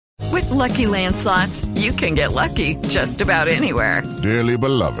Lucky Land Slots, you can get lucky just about anywhere. Dearly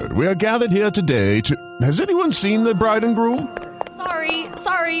beloved, we are gathered here today to... Has anyone seen the bride and groom?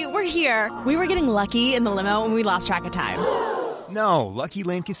 Sorry, we're here. We were getting lucky in the limo and we lost track of time. No, Lucky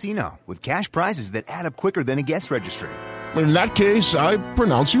Land Casino, with cash prizes that add up quicker than a guest registry. In that case, I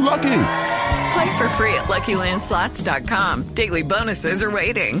pronounce you lucky. Play for free at LuckyLandSlots.com. Daily bonuses are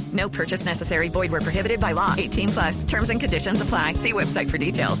waiting. No purchase necessary. Void where prohibited by law. 18+. Terms and conditions apply. See website for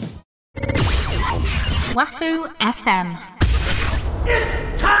details. Wafu FM.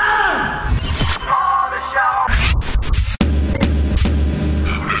 It's time for the show.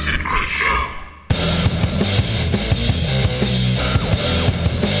 The Chris and Chris Show.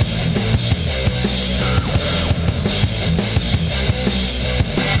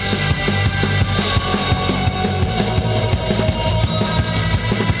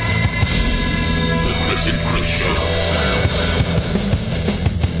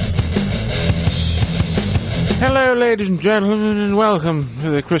 Hello, ladies and gentlemen, and welcome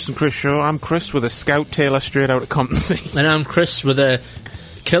to the Chris and Chris Show. I'm Chris with a Scout tailor straight out of Compton. And I'm Chris with a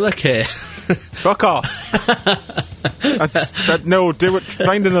Killer K. Fuck off. No, do it.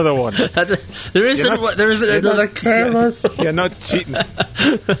 Find another one. There isn't another K. You're not cheating.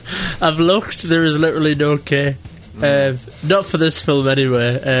 I've looked. There is literally no K. Not for this film,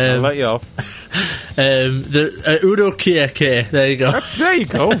 anyway. I'll let you off. Udo Kia K. There you go. There you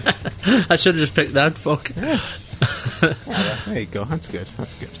go. I should have just picked that. Fuck. Yeah. There you go. That's good.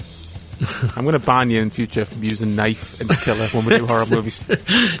 I'm going to ban you in future from using knife and killer when we do horror movies.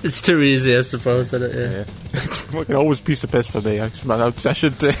 It's too easy, I suppose, isn't it? Yeah. It's fucking always a piece of piss for me. I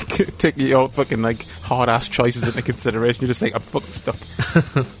should take your fucking like hard ass choices into consideration. You just think I'm fucking stuck.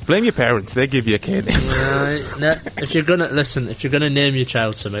 Blame your parents. They give you a kid. Right. Now, if you're gonna name your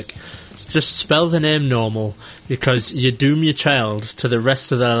child something, just spell the name normal, because you doom your child to the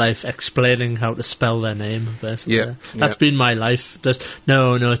rest of their life explaining how to spell their name. Basically, that's been my life.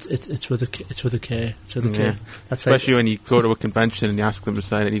 No, it's with a K. It's with a K. It's with a K. Yeah. Especially when you go to a convention and you ask them to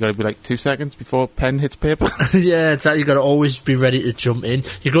sign it, you got to be like 2 seconds before pen hits paper. Yeah, it's that. You got to always be ready to jump in.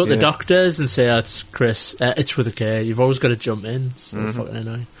 You go to the doctors and say, "Oh, it's Chris. It's with a K." You've always got to jump in. It's so fucking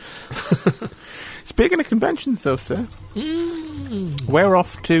annoying. Speaking of conventions, though, sir, we're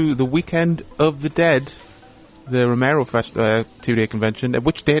off to the Weekend of the Dead, the Romero Fest 2-day convention. At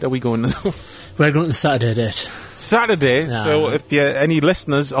which date are we going to? We're going to Saturday date. Saturday. Yeah. So if any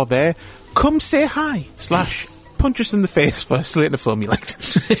listeners are there, come say hi. / punch us in the face for slating a film you liked.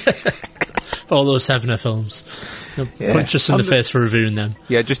 All those Hefner films. Punch us in the face for reviewing them.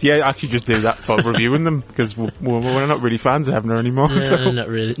 Actually just do that for reviewing them, because we're not really fans of Hefner anymore. Yeah, so. Not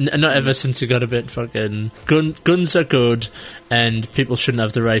really. Not ever since he got a bit fucking... Guns are good, and people shouldn't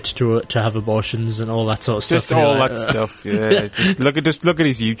have the right to have abortions and all that sort of stuff. Just all that stuff, yeah. Just look at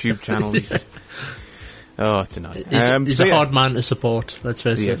his YouTube channel. It's annoying. He's a hard man to support, let's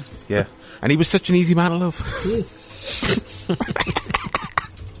face it. Yes, yeah. And he was such an easy man to love.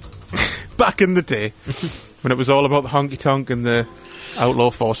 Back in the day, when it was all about the honky-tonk and the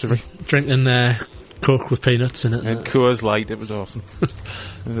outlaw forcery. Drinking Coke with peanuts in it. And Coors Light, it was awesome.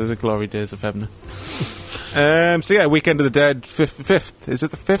 The glory days of Hebner. Weekend of the Dead, 5th. Is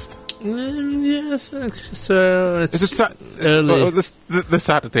it the 5th? Yeah, I think so. Is it early? The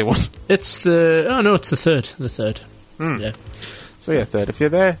Saturday one? It's the... Oh, no, it's the 3rd. The 3rd. Yeah. So, 3rd. If you're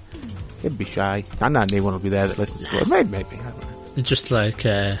there, you'd be shy. And anyone will be there that listens to it. Maybe. I don't know. Just like...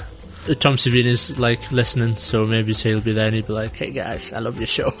 Tom Savini's like listening, so maybe he'll be there and he'll be like, "Hey guys, I love your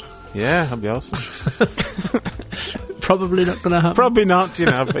show." Yeah, that'd be awesome. Probably not going to happen. Probably not,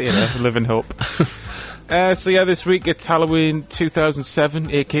 but live in hope. This week it's Halloween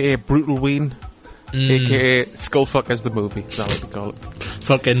 2007, aka Brutal Ween, aka Skullfuck as the movie. That's what we call it.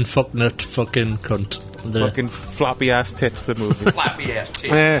 Fucking fucknut, fucking cunt. Fucking floppy ass tits, the movie. Floppy ass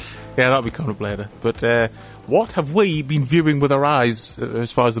tits. Yeah, that'll be coming up later. But what have we been viewing with our eyes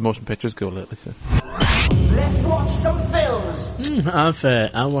as far as the motion pictures go lately? So? Let's watch some films.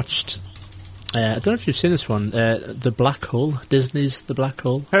 I watched... I don't know if you've seen this one. The Black Hole. Disney's The Black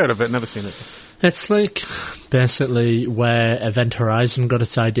Hole. Heard of it, never seen it. It's like basically where Event Horizon got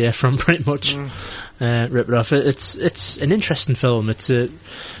its idea from, pretty much. Rip it off. It's an interesting film. It's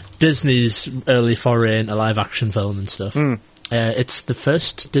Disney's early foray into live action film and stuff. It's the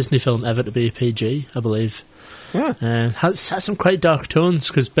first Disney film ever to be PG, I believe. Yeah. Has some quite dark tones,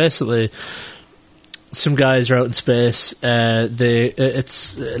 because basically some guys are out in space.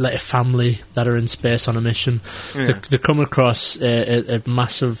 It's like a family that are in space on a mission. Yeah. They come across a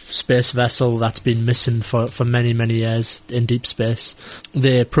massive space vessel that's been missing for many, many years in deep space.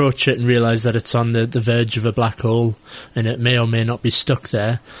 They approach it and realise that it's on the verge of a black hole, and it may or may not be stuck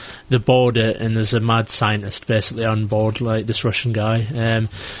there. They board it, and there's a mad scientist basically on board, like this Russian guy.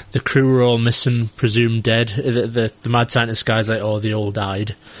 The crew are all missing, presumed dead. The mad scientist guy's like, oh, they all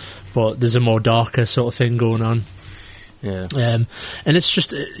died. But there's a more darker sort of thing going on. Yeah. And it's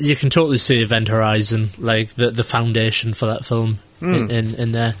just, you can totally see Event Horizon, like the foundation for that film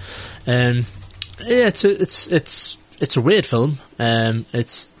in there. Yeah, it's a weird film.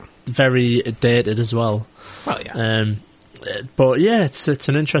 It's very dated as well. Well, yeah. But yeah, it's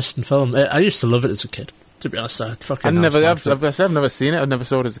an interesting film. I used to love it as a kid. To be honest, I've never seen it. I never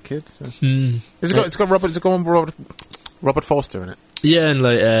saw it as a kid. So. It's got Robert Forster in it. Yeah, and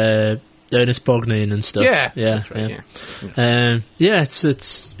like Ernest Borgnine and stuff. Yeah, yeah, that's right, yeah.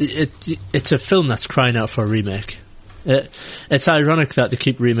 It's a film that's crying out for a remake. It's ironic that they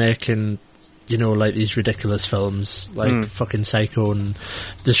keep remaking, you know, like these ridiculous films, like fucking Psycho and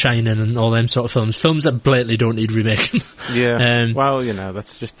The Shining and all them sort of films that blatantly don't need remaking. Yeah. Well, you know,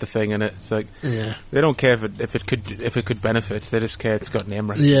 that's just the thing, innit? It's like, they don't care if it could benefit. They just care it's got name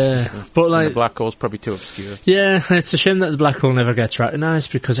right. Yeah, so, but like the black hole's probably too obscure. Yeah, it's a shame that the black hole never gets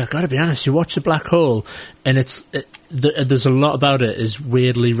recognised, because I've got to be honest, you watch the black hole and there's a lot about it is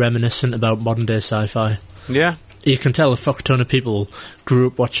weirdly reminiscent about modern day sci-fi. Yeah. You can tell a fuck ton of people grew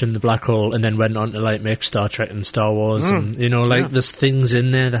up watching the black hole and then went on to like make Star Trek and Star Wars, and you know, like there's things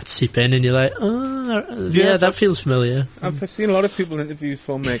in there that seep in, and you're like, oh, yeah, that feels familiar. I've seen a lot of people interview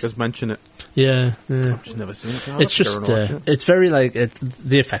filmmakers mention it. Yeah. I've just never seen it. It's just it's very like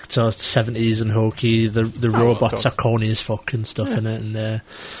the effects are 70s and hokey. The robots are corny as fuck and stuff in it,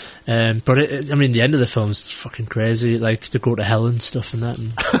 and but I mean, the end of the film is fucking crazy. Like, they go to hell and stuff and that,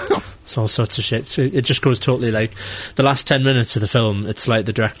 and it's all sorts of shit. So it just goes totally, like, the last 10 minutes of the film, it's like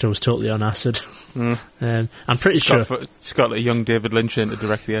the director was totally on acid. I'm pretty sure it's got a young David Lynch in to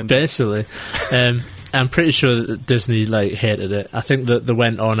direct the end. Basically, I'm pretty sure that Disney like hated it. I think that they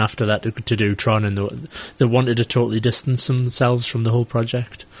went on after that to do Tron, and they wanted to totally distance themselves from the whole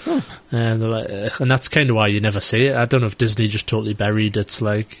project. And they're like, and that's kind of why you never see it. I don't know if Disney just totally buried its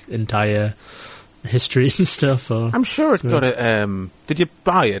like entire history and stuff. Or I'm sure it got a. Did you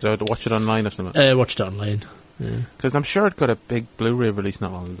buy it or watch it online or something? I watched it online. Because I'm sure it got a big Blu-ray release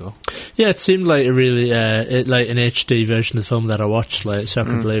not long ago. Yeah, it seemed like a really like an HD version of the film that I watched, like, so I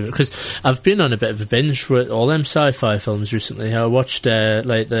could believe it. Because I've been on a bit of a binge with all them sci-fi films recently. I watched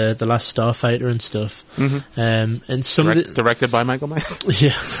like the Last Starfighter and stuff, and some directed by Michael Myers.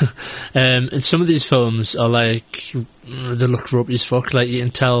 Yeah, and some of these films are like, they look ropey as fuck. Like, you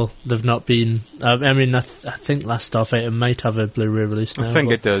can tell they've not been. I mean, I think Last Starfighter might have a Blu-ray release now. I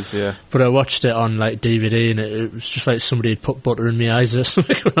think it does, yeah. But I watched it on like DVD, and it was just like somebody had put butter in my eyes or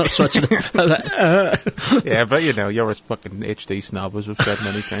something when I was watching it. I was like, Yeah, but you know, you're a fucking HD snob, as we've said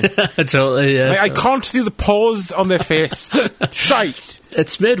many times. Totally, yeah. Like, I can't see the pause on their face. Shite.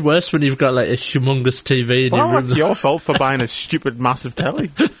 It's made worse when you've got like a humongous TV in your room. Well, it's your fault for buying a stupid, massive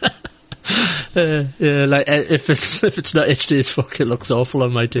telly. Yeah, like if it's not HD as fuck, it looks awful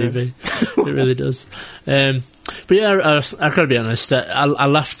on my TV. It really does. But yeah, I've got to be honest. I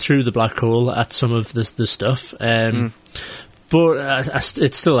laughed through the black hole at some of the stuff, but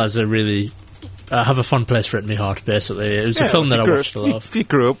it still has a really. I have a fun place for it in my heart. Basically, it was a film that I watched a lot of. If you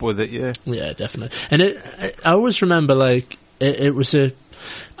grew up with it, yeah, definitely. And I always remember like it was a.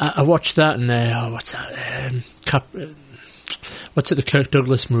 I watched that and what's that? What's it? The Kirk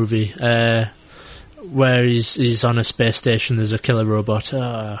Douglas movie where he's on a space station. There's a killer robot.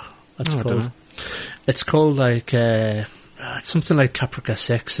 What's it called? It's called like it's something like Caprica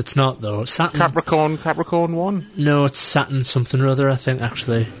 6. It's not though. Saturn. Capricorn 1. No, it's Saturn something or other. I think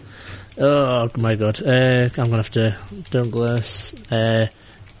actually. Oh my god! I'm gonna have to Douglas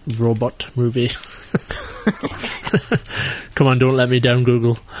robot movie. Come on, don't let me down,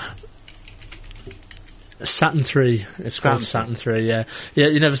 Google. Saturn 3. It's called Saturn 3. Yeah.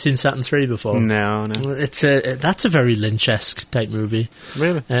 You never seen Saturn 3 before? No. It's that's a very Lynch-esque type movie.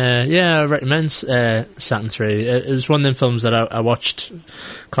 Really? Yeah, I recommend Saturn 3. It was one of them films that I watched.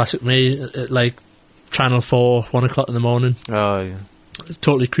 Classic me, like Channel 4, 1 o'clock in the morning. Oh yeah.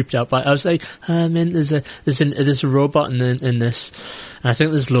 Totally creeped out by it. I was like, man, there's a robot in this. And I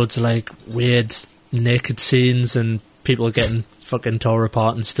think there's loads of like weird naked scenes and people are getting fucking tore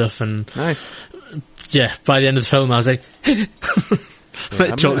apart and stuff. And nice. yeah, by the end of the film, I was like,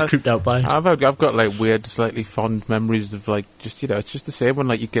 Like, totally creeped out by it. I've got like weird, slightly fond memories of like just it's just the same when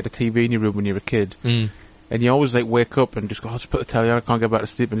like you get a TV in your room when you're a kid, and you always like wake up and just go, just put the telly on, I can't get back to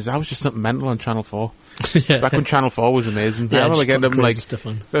sleep, and that was just something mental on Channel 4. Back when Channel 4 was amazing. Yeah, I remember getting them like stuff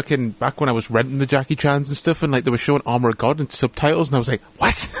on. fucking back when I was renting the Jackie Chans and stuff, and like they were showing Armour of God and subtitles, and I was like,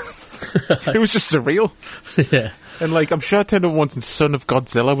 what? It was just surreal. Yeah. And like, I'm sure I turned up once and Son of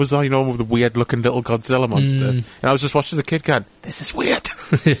Godzilla was on, with the weird looking little Godzilla monster. And I was just watching as a kid going, this is weird.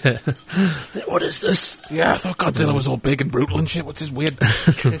 Yeah. What is this? Yeah, I thought Godzilla was all big and brutal and shit. What's this weird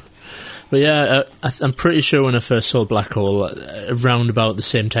shit? But yeah, I'm pretty sure when I first saw Black Hole, around about the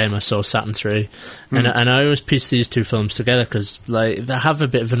same time I saw Saturn 3, and I always piece these two films together because like they have a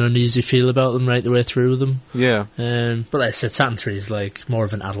bit of an uneasy feel about them right the way through them. Yeah. But like I said, Saturn 3 is like more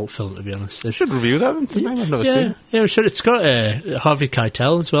of an adult film, to be honest. I should review that then sometime. I've never seen it. Yeah, we should. It's got Harvey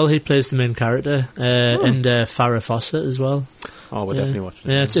Keitel as well. He plays the main character, and Farrah Fawcett as well. Oh, we're definitely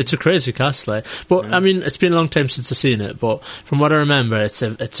watching it. Yeah, it's a crazy cast, like. But I mean, it's been a long time since I've seen it. But from what I remember, it's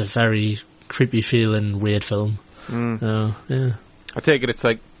a very creepy feeling, weird film. Yeah. I take it it's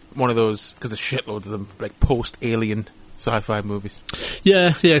like one of those, because there's shitloads of them, like post-Alien sci-fi movies.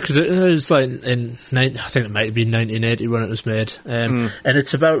 Yeah, because it was like I think it might have been 1980 when it was made, and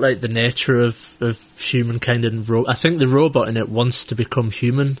it's about like the nature of humankind and I think the robot in it wants to become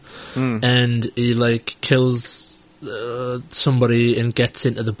human, and he like kills somebody and gets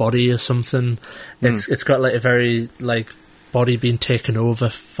into the body or something. It's got like a very like body being taken over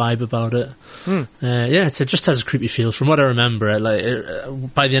vibe about it. It just has a creepy feel. From what I remember,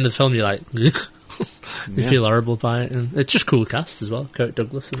 by the end of the film, you're like, you feel horrible by it, and it's just cool cast as well. Kirk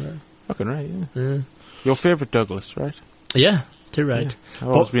Douglas in there. Fucking right, yeah. Your favourite Douglas, right? Yeah, too right. Yeah.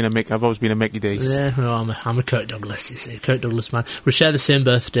 I've always been a Mickey D's. Yeah, no, I'm a Kirk Douglas. You see, Kirk Douglas man. We share the same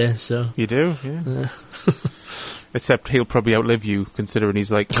birthday, so you do, yeah. Except he'll probably outlive you, considering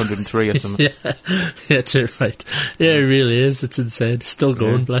he's like 103 or something. Yeah, too right. Yeah, he really is. It's insane. Still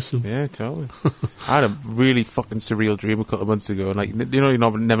going, bless him. Yeah, totally. I had a really fucking surreal dream a couple of months ago, and like you never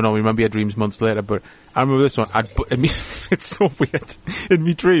normally remember your dreams months later, but I remember this one. It's so weird. In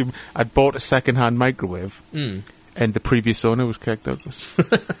my dream, I'd bought a second-hand microwave, and the previous owner was Kirk Douglas.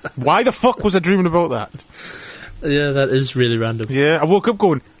 Why the fuck was I dreaming about that? Yeah, that is really random. Yeah, I woke up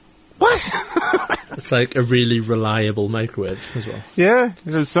going, what? It's like a really reliable microwave as well. Yeah,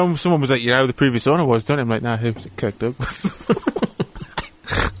 someone was like, "Yeah, the previous owner was." Don't I'm like, "Nah, it was Kirk Douglas."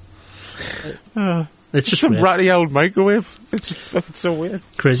 It's just some ratty old microwave. It's just fucking so weird.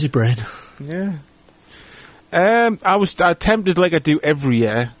 Crazy brain. Yeah. I tempted, like I do every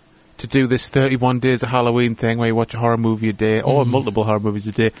year, to do this 31 days of Halloween thing where you watch a horror movie a day or multiple horror movies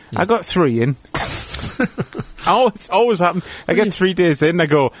a day. I got 3 in. It's always happened. I get 3 days in, I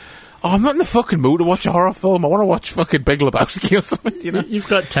go, I'm not in the fucking mood to watch a horror film. I want to watch fucking Big Lebowski or something, You've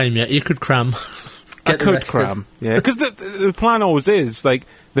got time yet. You could cram. I could cram, yeah. Because the plan always is, like,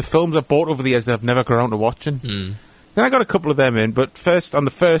 the films I've bought over the years that I've never got around to watching. Then I got a couple of them in, but on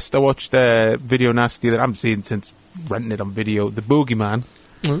the first I watched Video Nasty that I haven't seen since renting it on video, The Boogeyman,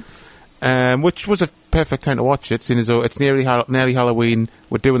 which was a perfect time to watch it, seeing as though it's nearly Halloween,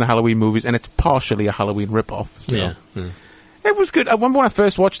 we're doing the Halloween movies, and it's partially a Halloween rip-off. So. Yeah. It was good. I remember when I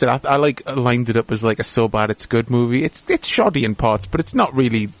first watched it, I lined it up as like a so bad it's good movie. It's shoddy in parts, but it's not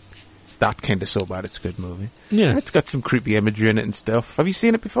really that kind of so bad it's good movie. Yeah. And it's got some creepy imagery in it and stuff. Have you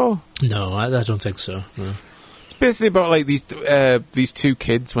seen it before? No, I don't think so. No. It's basically about like these two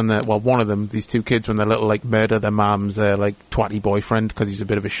kids when they're, one of them, these two kids when they're little, like murder their mom's like twatty boyfriend because he's a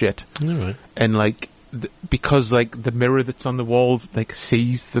bit of a shit. All right. And like because like the mirror that's on the wall like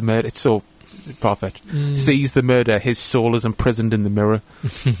sees the murder. It's so far-fetched. Sees the murder, his soul is imprisoned in the mirror.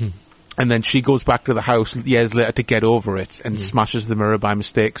 And then she goes back to the house years later to get over it and smashes the mirror by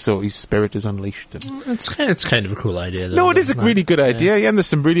mistake, so his spirit is unleashed. It's kind of a cool idea, though. No, it is a really good idea, and there's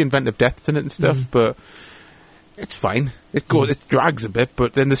some really inventive deaths in it and stuff, but it's fine. It drags a bit,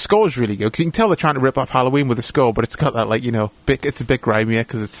 but then the score's really good, because you can tell they're trying to rip off Halloween with the score, but it's got that, like, it's a bit grimier,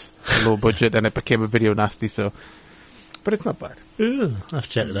 because it's low budget, and it became a Video Nasty, so... But it's not bad. Yeah, I've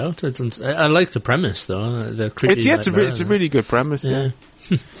checked it out. I like the premise, though. The creepy it's a really good premise, yeah.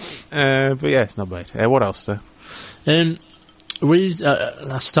 But yeah, it's not bad. What else, sir? I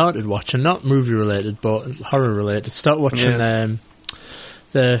started watching, not movie related, but horror related. Started watching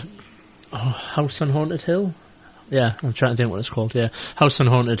the House on Haunted Hill. Yeah, I'm trying to think what it's called. Yeah, House on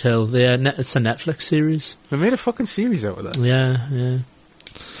Haunted Hill. It's a Netflix series. They made a fucking series out of that. Yeah.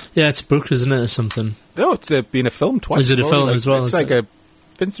 Yeah, it's a book, isn't it, or something? No, it's been a film twice. Is it a film as well? It's like a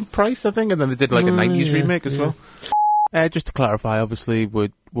Vincent Price, I think, and then they did like a 90s remake as well. Just to clarify, obviously, we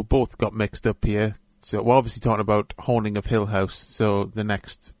both got mixed up here. So we're obviously talking about Haunting of Hill House, so the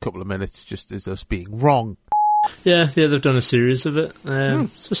next couple of minutes just is us being wrong. Yeah, they've done a series of it. So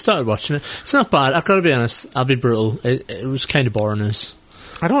I started watching it. It's not bad. I've got to be honest. I'll be brutal. It was kind of boring as.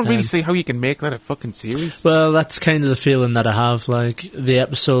 I don't really see how you can make that a fucking series. Well, that's kind of the feeling that I have. Like, the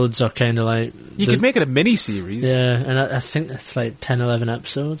episodes are kind of like... You could make it a mini-series. Yeah, and I think it's like 10, 11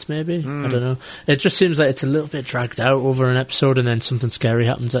 episodes, maybe. I don't know. It just seems like it's a little bit dragged out over an episode, and then something scary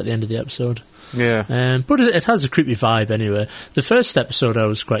happens at the end of the episode. Yeah. But it has a creepy vibe anyway. The first episode I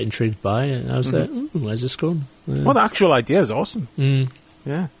was quite intrigued by. I was like, where's this going? Well, the actual idea is awesome.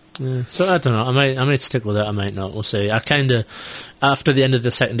 Yeah. Yeah. So I don't know. I might stick with it. I might not. We'll see. I kind of, after the end of the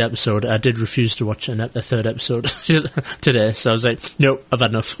second episode, I did refuse to watch a third episode today. So I was like, nope, I've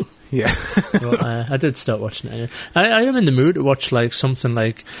had enough. Yeah. But, I did start watching it. I am in the mood to watch like something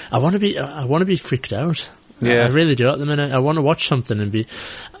like I want to be freaked out. Yeah. I really do at the minute. I want to watch something and be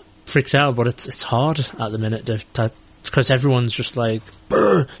freaked out, but it's hard at the minute because everyone's just like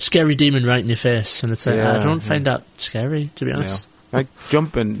scary demon right in your face, and it's like I don't find that scary, to be honest. Like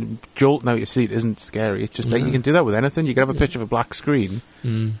jumping, jolting out your seat isn't scary. It's just like you can do that with anything. You can have a picture of a black screen.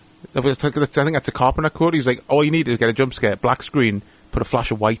 I think that's a Carpenter quote. He's like, all you need is get a jump scare, black screen, put a flash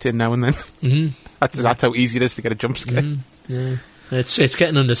of white in now and then. That's how easy it is to get a jump scare. Yeah. It's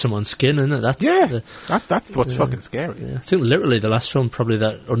getting under someone's skin, isn't it? That's what's fucking scary. Yeah. I think literally the last film probably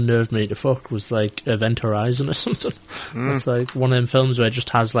that unnerved me to fuck was like Event Horizon or something. It's like one of them films where it just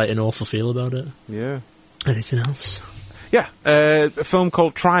has like an awful feel about it. Yeah. Anything else? Yeah, a film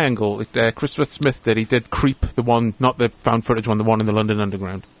called Triangle. Christopher Smith did. He did Creep, the one, not the found footage one, the one in the London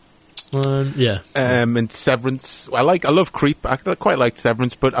Underground. Yeah. And Severance. I love Creep. I quite liked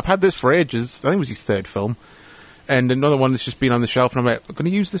Severance, but I've had this for ages. I think it was his third film. And another one that's just been on the shelf, and I'm like, I'm going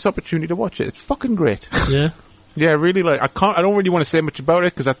to use this opportunity to watch it. It's fucking great. Yeah. Yeah, really. Like, I don't really want to say much about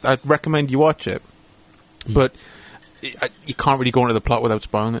it because I'd recommend you watch it, but you can't really go into the plot without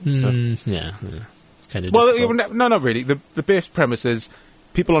spoiling it. So. Yeah. Kind of. Well, no, not really. The base premise is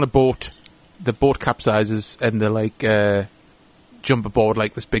people on a boat. The boat capsizes, and they like jump aboard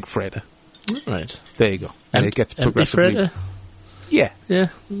like this big freighter. Right. There you go. And it gets progressively. Empty freighter? Yeah. Yeah.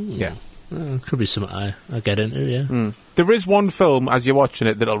 Yeah. Could be something I get into, yeah. There is one film, as you're watching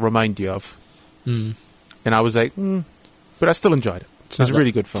it, that'll remind you of. And I was like, but I still enjoyed it. It's a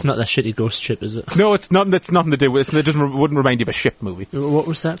really good film. It's not that shitty Ghost Ship, is it? No, it's not. That's nothing to do with it. Wouldn't remind you of a ship movie. What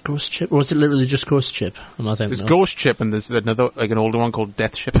was that, Ghost Ship? Or was it literally just Ghost Ship? There's Ghost Ship, and there's another, like an older one called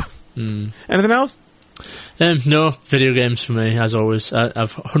Death Ship. Anything else? No, video games for me, as always.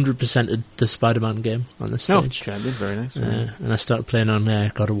 I've 100%ed the Spider-Man game on this stage. Oh, champion, very nice. And I started playing on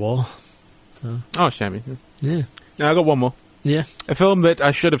God of War. So. Oh, champion. Yeah. Now I got one more. Yeah. A film that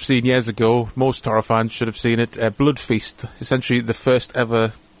I should have seen years ago. Most horror fans should have seen it. Blood Feast. Essentially the first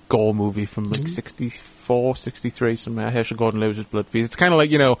ever gore movie from like 64, 63, somewhere. Herschel Gordon-Lewis's Blood Feast. It's kind of like,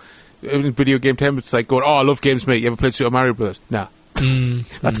 in video game terms, it's like going, oh, I love games, mate. You ever played Super Mario Bros? Nah.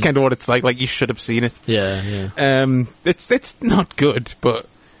 That's kind of what it's like. Like, you should have seen it. Yeah. It's not good, but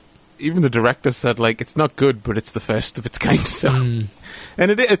even the director said, like, it's not good, but it's the first of its kind. So,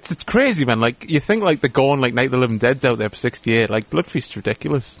 and it's crazy, man. Like, you think like the gore and like Night of the Living Dead's out there for 68. Like, Blood Feast's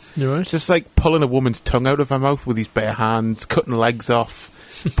ridiculous. You're right. Just like pulling a woman's tongue out of her mouth with his bare hands, cutting legs off,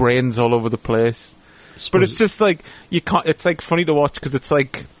 brains all over the place. But it's just like you can't. It's like funny to watch because it's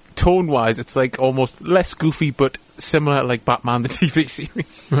like tone-wise, it's like almost less goofy, but similar, like Batman the TV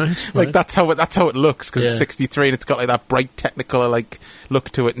series. Right. That's how it looks because it's 63 and it's got like that bright technicolor like look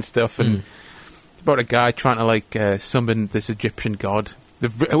to it and stuff. And it's about a guy trying to like summon this Egyptian god.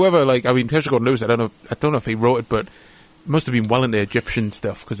 Herschel Gordon-Lewis, I don't know if he wrote it, but it must have been well into Egyptian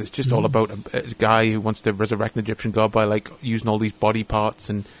stuff because it's just all about a guy who wants to resurrect an Egyptian god by like using all these body parts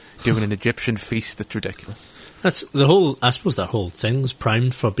and doing an Egyptian feast. That's ridiculous. That's the whole. I suppose that whole thing's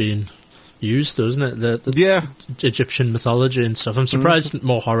primed for being used, though, isn't it? The Egyptian mythology and stuff. I'm surprised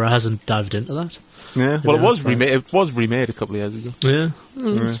more horror hasn't dived into that. Yeah, well, it was remade. It was remade a couple of years ago.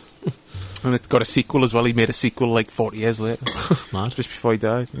 Yeah. And it's got a sequel as well. He made a sequel like 40 years later, mad, just before he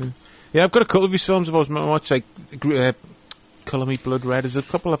died. Yeah, I've got a couple of his films I've always meant to watch, like Colour Me Blood Red. There's a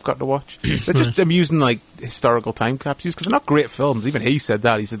couple I've got to watch. They're just amusing, like, historical time capsules, because they're not great films. Even he said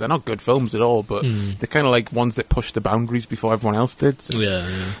that. He said they're not good films at all, but they're kind of like ones that push the boundaries before everyone else did. So, yeah,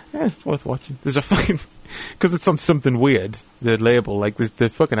 it's worth watching. There's a fucking... Because it's on Something Weird, the label, like, the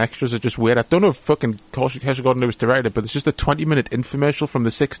fucking extras are just weird. I don't know if fucking Herschel Gordon-Lewis directed it, but it's just a 20-minute infomercial from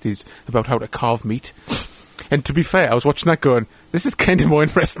the 60s about how to carve meat. And to be fair, I was watching that going, this is kind of more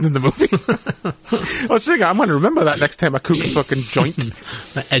interesting than the movie. I was thinking, I'm going to remember that next time I cook a fucking joint.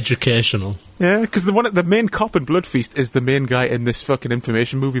 Educational. Yeah, because the main cop in Blood Feast is the main guy in this fucking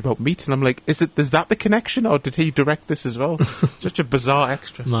information movie about meat, and I'm like, is that the connection, or did he direct this as well? Such a bizarre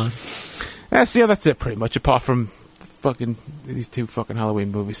extra. Man. So yeah, that's it pretty much, apart from fucking these 2 fucking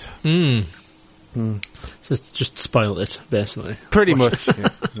Halloween movies. So it's just spoiled it, basically. Pretty much,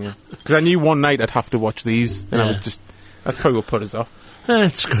 yeah. Because I knew one night I'd have to watch these, and that's probably what put us off.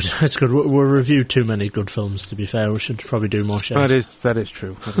 It's good. It's good. We'll review too many good films, to be fair. We should probably do more shows. That is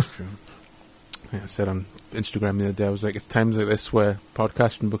true. Yeah, I said on Instagram the other day, I was like, it's times like this where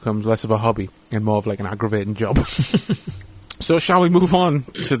podcasting becomes less of a hobby and more of like an aggravating job. So shall we move on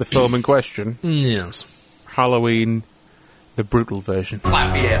to the film in question? Yes. Halloween, the brutal version.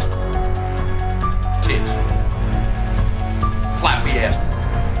 Flappy ass. Tits. Flappy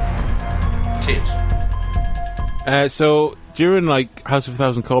ass. Tits. So during like House of a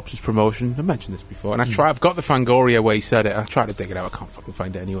Thousand Corpses promotion, I mentioned this before, and I've got the Fangoria where he said it. I tried to dig it out. I can't fucking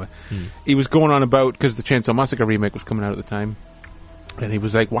find it anywhere. He was going on about, because the Chainsaw Massacre remake was coming out at the time, and he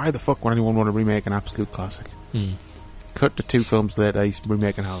was like, "Why the fuck would anyone want to remake an absolute classic?" Cut to 2 films later, he's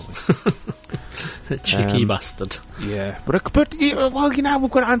remaking Halloween. Cheeky bastard. Yeah, but we've got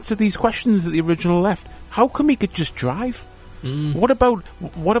to answer these questions that the original left. How come he could just drive? What about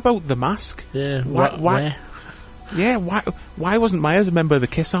the mask? Yeah, why? Yeah, why wasn't Myers a member of the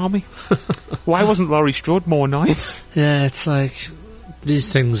Kiss Army? Why wasn't Laurie Strode more nice? Yeah, it's like these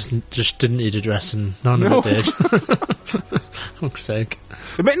things just didn't need addressing. None of it did. Fuck's sake.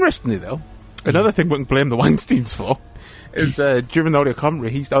 A bit interestingly, though, another thing we can blame the Weinsteins for is during the audio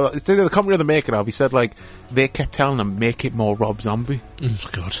commentary, it's the commentary of the making of, he said, like, they kept telling him, make it more Rob Zombie. Oh,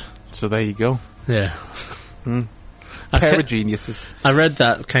 God. So there you go. Yeah. Pair of geniuses. I read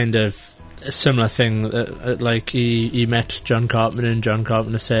that kind of a similar thing, like he met John Carpenter, and John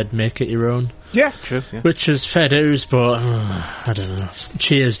Carpenter said, make it your own. Yeah, true. Yeah. Which is fair dues, but I don't know.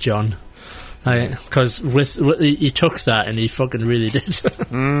 Cheers, John. Because he took that and he fucking really did.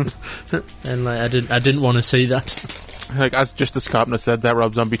 And like I didn't want to see that. Like, as Carpenter said that,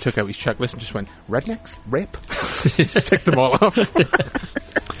 Rob Zombie took out his checklist and just went, rednecks, rape. Just ticked them all off.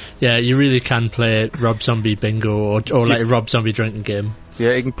 Yeah, you really can play Rob Zombie bingo or like a Rob Zombie drinking game.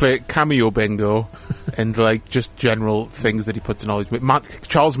 Yeah, you can play cameo bingo and like just general things that he puts in all his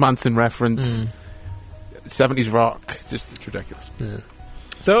Charles Manson reference, 70s rock, just it's ridiculous. Yeah.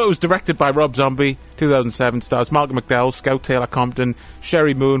 So it was directed by Rob Zombie, 2007, stars Malcolm McDowell, Scout Taylor Compton,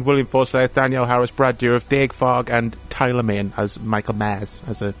 Sherry Moon, William Forsythe, Danielle Harris, Brad Dourif, Dave Fogg, and Tyler Mane as Michael Myers,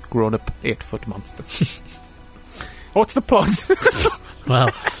 as a grown-up 8-foot monster. What's the plot? Well,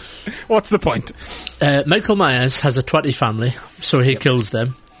 what's the point? Michael Myers has a twatty family, so he kills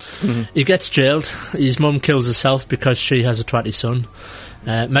them. He gets jailed. His mum kills herself because she has a twatty son.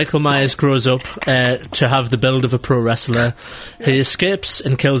 Michael Myers grows up to have the build of a pro wrestler. He escapes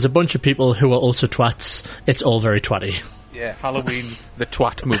and kills a bunch of people who are also twats. It's all very twatty. Yeah, Halloween, the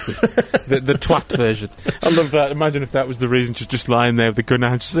twat movie. the twat version. I love that. Imagine if that was the reason she's just lying there with the gun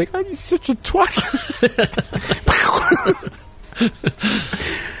and she's like, oh, you're such a twat.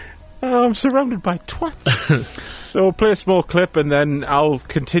 Oh, I'm surrounded by twats. So we'll play a small clip and then I'll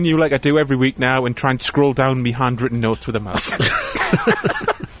continue like I do every week now and try and scroll down me handwritten notes with a mouse.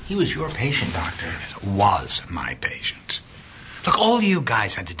 He was your patient, Doctor. Was my patient. Look, all you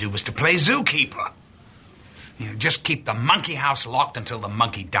guys had to do was to play zookeeper. You know, just keep the monkey house locked until the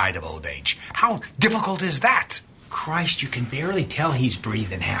monkey died of old age. How difficult is that? Christ, you can barely tell he's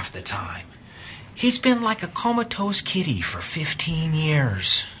breathing half the time. He's been like a comatose kitty for 15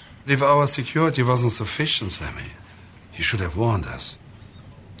 years. If our security wasn't sufficient, Sammy, you should have warned us.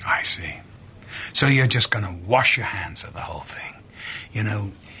 I see. So you're just going to wash your hands of the whole thing. You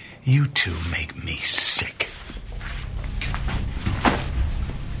know, you two make me sick.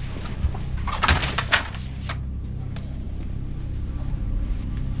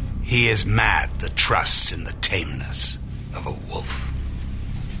 He is mad that trusts in the tameness of a wolf.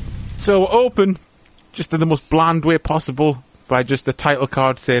 So open, just in the most bland way possible, by just a title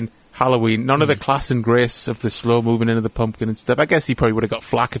card saying Halloween. None of the class and grace of the slow moving into the pumpkin and stuff. I guess he probably would have got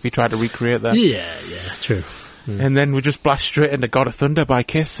flack if he tried to recreate that. Yeah, true. And then we just blast straight into God of Thunder by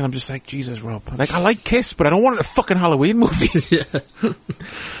Kiss, and I'm just like, Jesus, Rob. Like, I like Kiss, but I don't want it a fucking Halloween movie.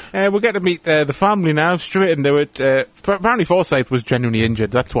 We'll get to meet the family now, straight into it. Apparently Forsythe was genuinely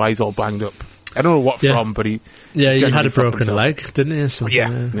injured. That's why he's all banged up. I don't know what from, but he... Yeah, he had a broken leg, didn't he?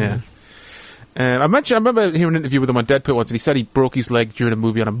 Yeah. I remember hearing an interview with him on Deadpool once, and he said he broke his leg during a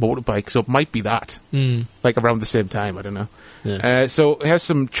movie on a motorbike, so it might be that. Like around the same time, I don't know. Yeah. So here's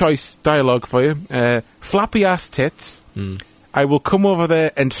some choice dialogue for you. Flappy ass tits. I will come over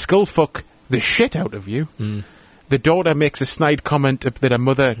there and skull fuck the shit out of you. The daughter makes a snide comment that her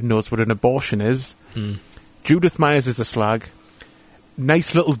mother knows what an abortion is. Judith Myers is a slag.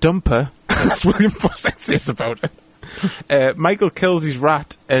 Nice little dumper. That's William Forsythe says about it. Michael kills his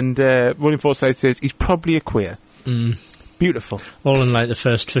rat, and William Forsythe says he's probably a queer. Beautiful. All in like the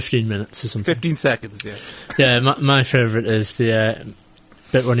first 15 minutes or something. 15 seconds, yeah. Yeah, my favourite is the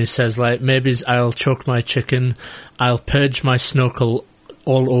bit when he says, like, maybe I'll choke my chicken, I'll purge my snorkel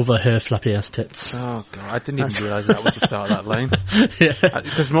all over her flappy ass tits. Oh, God, I didn't even realise that was the start of that line.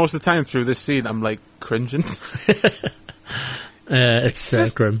 Because most of the time through this scene, I'm, like, cringing.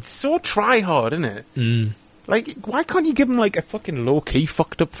 It's grim. So try-hard, isn't it? Like, why can't you give him, like, a fucking low-key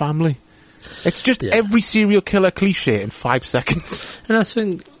fucked-up family? It's just every serial killer cliche in 5 seconds. And I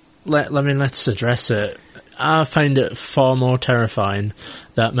think, let's address it. I find it far more terrifying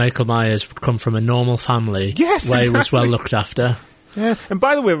that Michael Myers would come from a normal family where he was well looked after. Yeah, and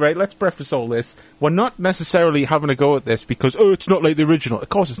by the way, right, let's preface all this. We're not necessarily having a go at this because, it's not like the original. Of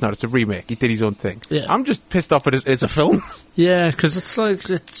course it's not, it's a remake. He did his own thing. Yeah. I'm just pissed off at it as a film. Yeah, because it's like,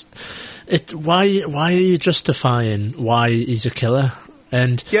 why are you justifying why he's a killer?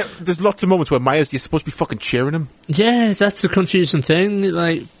 And yeah, there's lots of moments where Myers, you're supposed to be fucking cheering him. Yeah, that's the confusing thing.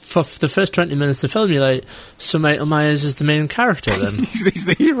 Like, for the first 20 minutes of the film, you're like, so Michael Myers is the main character then? he's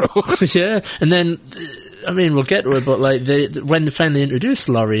the hero. Yeah, and then, I mean, we'll get to it, but like, when they finally introduce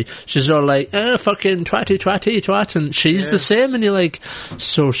Laurie, she's all like, fucking twat, and she's the same, and you're like,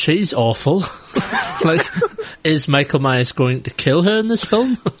 so she's awful. Like, is Michael Myers going to kill her in this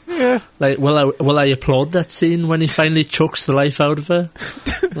film? Yeah. Like, will I applaud that scene when he finally chokes the life out of her?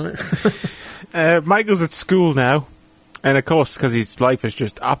 Michael's at school now, and of course, because his life is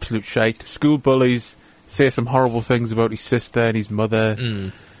just absolute shite, school bullies say some horrible things about his sister and his mother.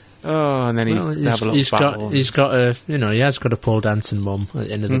 Oh, and then he have a little battle. He has got a pole dancing mum at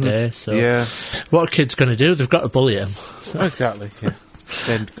the end of the day. So, yeah. What a kid's going to do? They've got to bully him. So. Exactly. Yeah.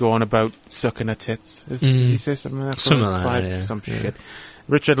 Then go on about sucking her tits. Does he say something like that? Something like that. Yeah. Some shit.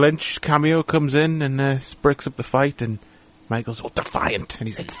 Richard Lynch cameo comes in and breaks up the fight, and Michael's all defiant, and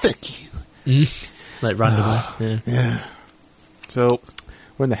he's like, "Fuck you!" Like randomly. Yeah. So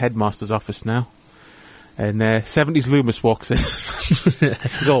we're in the headmaster's office now. And 70s Loomis walks in.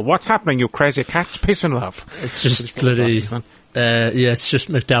 He's all, "What's happening, you crazy cats? Peace and love." It's just bloody... it's just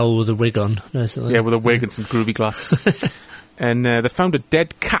McDowell with a wig on, basically. Yeah, with a wig and some groovy glasses. And they found a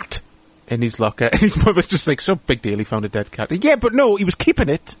dead cat in his locker. And his mother's just like, "So big deal, he found a dead cat." Yeah, but no, he was keeping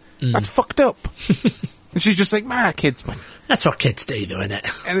it. That's fucked up. And she's just like, kids, man. That's what kids do, though, innit?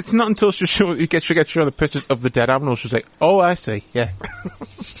 And it's not until she gets shown the pictures of the dead animal, she's like, "Oh, I see, yeah."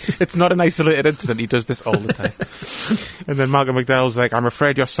 It's not an isolated incident, he does this all the time. And then Malcolm McDowell's like, "I'm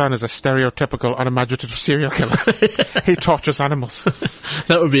afraid your son is a stereotypical, unimaginative serial killer. He tortures animals."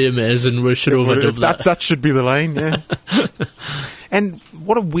 That would be amazing, we should overdub that. That should be the line, yeah. And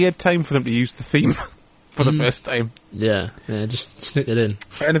what a weird time for them to use the theme for the first time. Yeah, just sneak it in.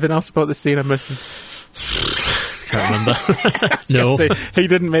 Anything else about the scene I'm missing? Can't remember. No. He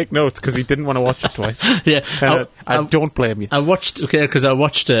didn't make notes because he didn't want to watch it twice. Yeah. I don't blame you. I watched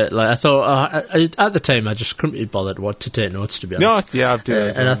it, like, I thought, at the time, I just couldn't be bothered to take notes, to be honest. No, I've done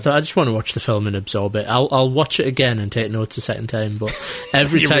and I thought, I just want to watch the film and absorb it. I'll watch it again and take notes a second time, but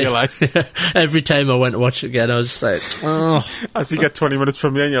every time I went to watch it again, I was just like, oh. As you get 20 minutes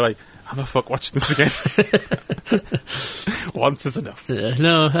from me and you're like, I'm a fuck watching this again. Once is enough. Yeah,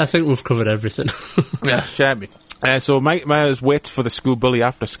 no, I think we've covered everything. Yeah, Jeremy. So Mike Myers waits for the school bully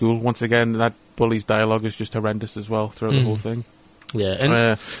after school. Once again, that bully's dialogue is just horrendous as well throughout the whole thing. Yeah,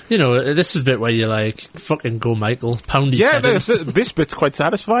 and, this is the bit where you're like, fucking go, Michael, pound his head in. This bit's quite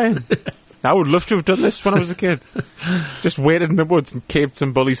satisfying. I would love to have done this when I was a kid. Just waited in the woods and caved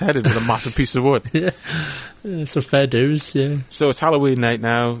some bully's head in with a massive piece of wood. Yeah, so fair dues, yeah. So it's Halloween night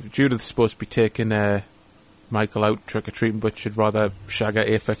now. Judith's supposed to be taking Michael out trick-or-treating, but should rather shag her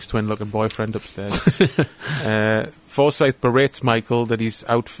Aphex twin-looking boyfriend upstairs. Forsythe berates Michael that he's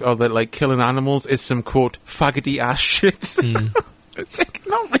out, or that, like, killing animals is some, quote, faggoty ass shit. It's like,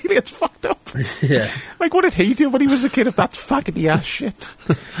 not really, it's fucked up. Yeah. Like, what did he do when he was a kid if that's faggoty ass shit?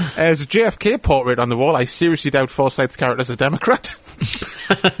 There's a JFK portrait on the wall. I seriously doubt Forsythe's character's a Democrat.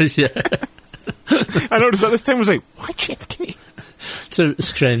 Yeah. I noticed that this time. I was like, why JFK? So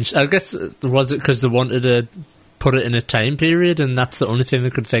strange. I guess, was it because they wanted to put it in a time period and that's the only thing they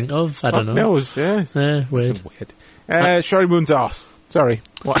could think of? I don't know. Knows, yeah. Weird. Sherry Moon's arse. Sorry.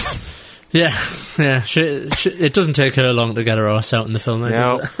 What? Yeah. It doesn't take her long to get her ass out in the film,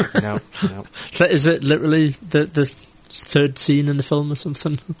 does it? No. So is it literally the third scene in the film or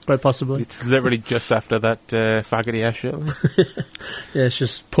something? Quite possibly. It's literally just after that faggoty ass shit. Yeah, it's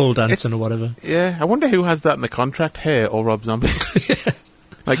just pole dancing or whatever. Yeah, I wonder who has that in the contract, her or Rob Zombie.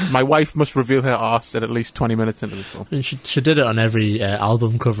 Like, my wife must reveal her arse at least 20 minutes into the film. And she did it on every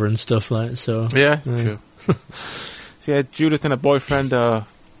album cover and stuff like so. Yeah, true. So yeah, Judith and her boyfriend are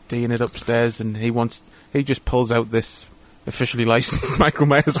D'ing it upstairs, and he just pulls out this officially licensed Michael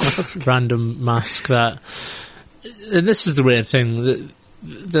Myers mask. Random mask that... And this is the weird thing.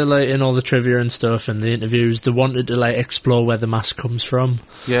 They're like in all the trivia and stuff and the interviews, they wanted to like explore where the mask comes from.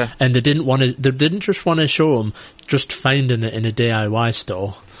 Yeah. And they didn't just want to show him just finding it in a DIY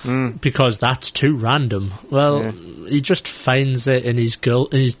store because that's too random. Well, he just finds it in his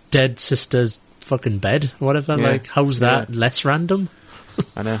dead sister's fucking bed, whatever. Yeah. Like, how's that less random?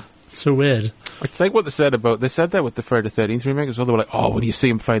 I know. So weird. It's like what they said that with the Friday the 13th remake as well. They were like, when you see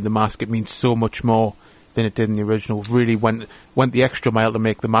him find the mask, it means so much more than it did in the original. Really went the extra mile to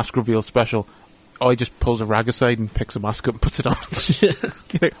make the mask reveal special. He just pulls a rag aside and picks a mask up and puts it on.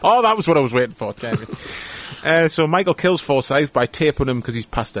 You're like, that was what I was waiting for, so Michael kills Forsyth by taping him because he's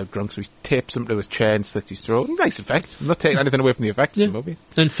passed out drunk, so he tapes him to his chair and slits his throat. Nice effect. I'm not taking anything away from the effects of the movie.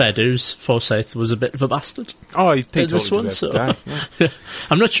 And fair dues, Forsyth was a bit of a bastard. He totally deserved to die. Yeah.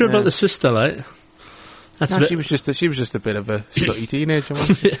 I'm not sure about the sister, like... she was just a bit of a slutty teenager.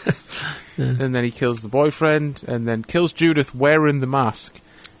 And then he kills the boyfriend, and then kills Judith wearing the mask.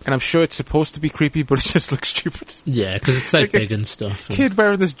 And I'm sure it's supposed to be creepy, but it just looks stupid. Yeah, because it's like big and stuff. Kid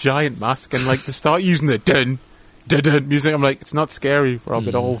wearing this giant mask, and like they start using the dun dun dun music. I'm like, it's not scary, Rob,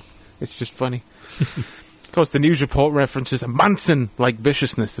 at all. It's just funny. Of course, the news report references a Manson-like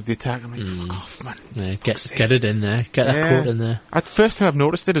viciousness of the attack. I'm like, fuck off, man. Yeah, get it in there. Get that quote in there. First time I've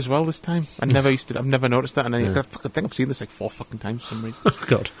noticed it as well this time. I've never noticed that, and I think I've seen this like 4 fucking times for some reason. Oh,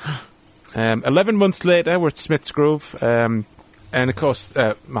 God. 11 months later, we're at Smith's Grove, and of course,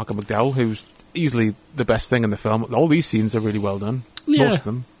 Malcolm McDowell, who's easily the best thing in the film. All these scenes are really well done. Yeah. Most of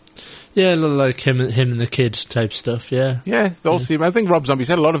them. Yeah, like him and the kid type stuff, yeah. Yeah, they all seem... I think Rob Zombie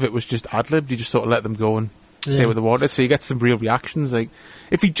said a lot of it was just ad-libbed. You just sort of let them go and say what they wanted, so you get some real reactions. Like,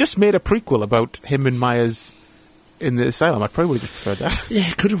 if he just made a prequel about him and Myers in the asylum, I probably would have preferred that. Yeah,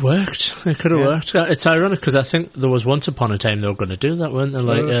 it could have worked. Worked. It's ironic because I think there was once upon a time they were going to do that, weren't they?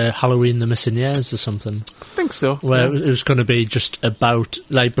 Like Halloween the Missing Years or something. I think so. Where it was going to be just about,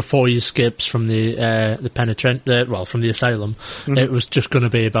 like, before he escapes from the from the asylum, it was just going to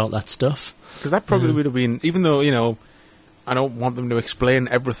be about that stuff. Because that probably would have been, even though, I don't want them to explain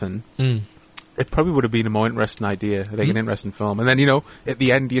everything, it probably would have been a more interesting idea, like an interesting film. And then, at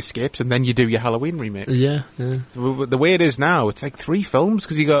the end he escapes, and then you do your Halloween remake. Yeah. So the way it is now, it's like 3 films,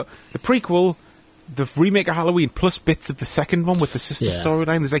 because you got the prequel, the remake of Halloween, plus bits of the second one with the sister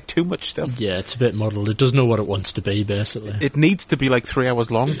storyline. There's like too much stuff. Yeah, it's a bit muddled. It doesn't know what it wants to be, basically. It needs to be like 3 hours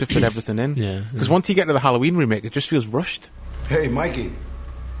long to fit everything in. Yeah. Because once you get to the Halloween remake, it just feels rushed. Hey, Mikey.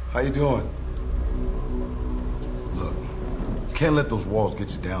 How you doing? Look, you can't let those walls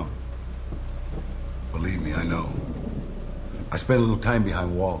get you down. Believe me, I know. I spent a little time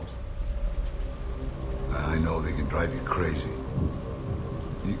behind walls. I know they can drive you crazy.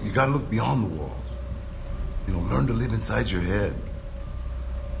 You gotta look beyond the walls. Learn to live inside your head.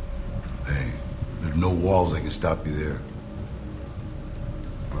 Hey, there's no walls that can stop you there.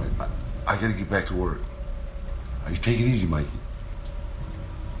 All right, I gotta get back to work. You take it easy, Mikey.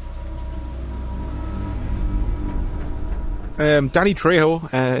 Danny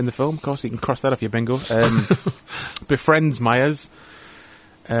Trejo in the film, of course, you can cross that off your bingo. Befriends Myers.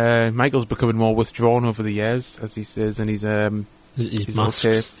 Michael's becoming more withdrawn over the years, as he says, and he's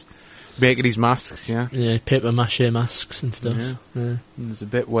masks. Making his masks, yeah, paper mache masks and stuff. Yeah. And there's a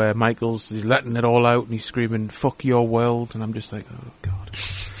bit where he's letting it all out and he's screaming, "Fuck your world," and I'm just like, oh god.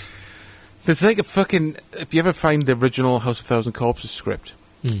 There's like a fucking... If you ever find the original House of Thousand Corpses script,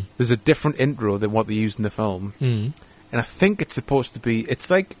 there's a different intro than what they used in the film. And I think it's supposed to be...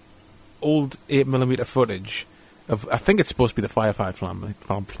 It's like old 8mm footage of... I think it's supposed to be the Firefly family.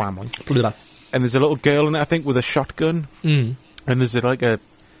 And there's a little girl in it, I think, with a shotgun. And there's like a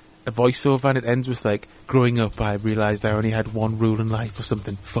voiceover, and it ends with like, growing up I realised I only had one rule in life or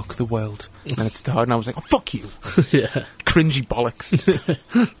something. Fuck the world. And it started, and I was like, oh, fuck you. Yeah. Cringy bollocks.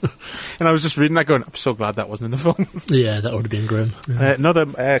 And I was just reading that going, I'm so glad that wasn't in the film. Yeah, that would have been grim. Yeah.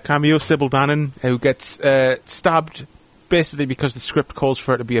 Another cameo, Sybil Dannon, who gets stabbed basically because the script calls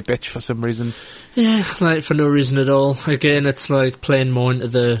for her to be a bitch for some reason. Yeah, like for no reason at all. Again, it's like playing more into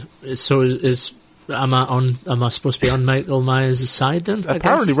the... So is Am I supposed to be on Michael Myers' side then?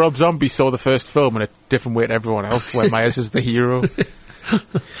 Apparently, Rob Zombie saw the first film in a different way to everyone else, where Myers is the hero.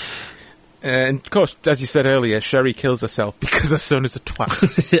 And of course, as you said earlier, Sherry kills herself because her son is a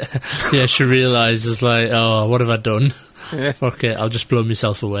twat. yeah, she realises, like, oh, what have I done? Yeah. Fuck it, I'll just blow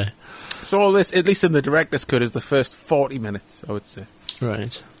myself away. So all this, at least in the director's cut, is the first 40 minutes, I would say.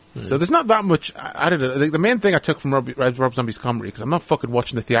 Right. So there's not that much. I don't know. The main thing I took from Rob Zombie's comedy, because I'm not fucking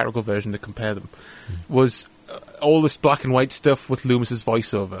watching the theatrical version to compare them, was all this black and white stuff with Loomis's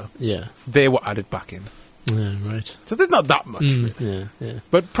voiceover. Yeah. They were added back in. Yeah, right. So there's not that much. Really. Yeah.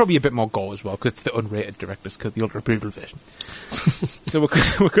 But probably a bit more gore as well, because it's the unrated director's cut, the ultra-brutal version. So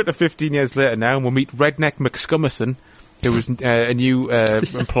we're cut to 15 years later now, and we'll meet Redneck McScummerson, who was a new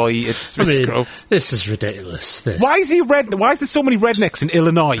employee at Smith's Grove. This is ridiculous. This. Why is he Why is there so many rednecks in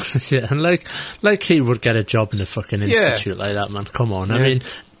Illinois? Yeah, and like he would get a job in a fucking institute like that, man. Come on. Yeah. I mean,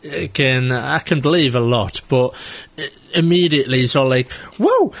 again, I can believe a lot, but immediately he's all like,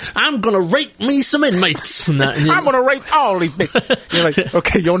 whoa, I'm gonna rape me some inmates. And I'm gonna rape all these bitches. You're like,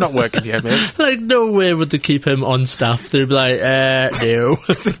 okay, you're not working here, mate. Like, no way would they keep him on staff. They'd be like, no.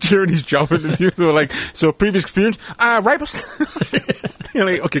 During his job interview, they were like, so previous experience, rapist. You're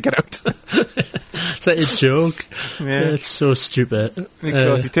like, okay, get out. It's like a joke. Yeah. It's so stupid. And of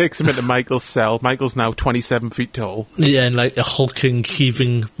course, he takes him into Michael's cell. Michael's now 27 feet tall. Yeah, and like a hulking,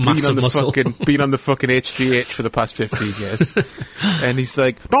 heaving, massive muscle. Been on the fucking HGH for the past 15 years. And he's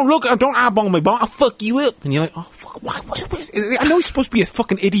like, don't eyeball me, boy, I'll fuck you up. And you're like, oh, fuck, why? I know he's supposed to be a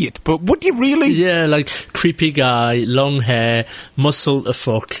fucking idiot, but would you really? Yeah, like, creepy guy, long hair, muscle to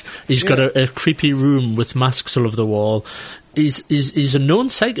fuck. He's got a creepy room with masks all over the wall. He's a known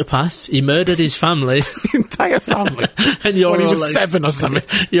psychopath. He murdered his family. The entire family. And you're when he all was like, 7 or something.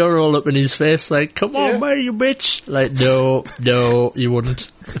 You're all up in his face like, come on, man, you bitch. Like, no, you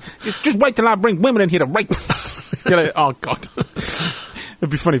wouldn't. Just wait till I bring women in here to rape. You're like, oh, God. It'd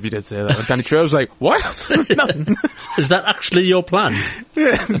be funny if you did say that. And Danny Trejo's like, what? Is that actually your plan?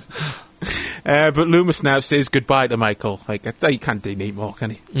 Yeah. But Loomis now says goodbye to Michael. Like, he can't do any more,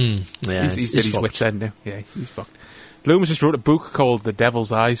 can he? Yeah, he's wit's end now. Yeah, he's fucked. Loomis has wrote a book called The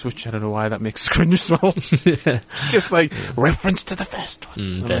Devil's Eyes, which I don't know why that makes us cringe as well. Just like reference to the first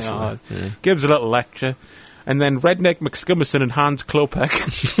one. Gives a little lecture. And then Redneck McScummerson and Hans Klopek.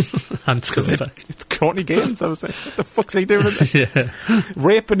 Hans Klopek. It's Courtney Gaines. I was like, what the fuck's he doing?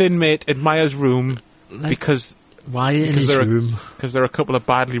 Rape an inmate in Maya's room because... Why in his room? Because they're a couple of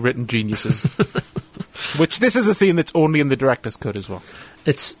badly written geniuses. Which this is a scene that's only in the director's cut as well.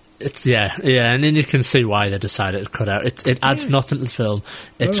 It's and then you can see why they decided to cut out. It adds nothing to the film.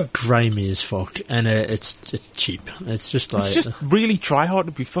 It's grimy as fuck, and it's cheap. It's just like... It's just really try hard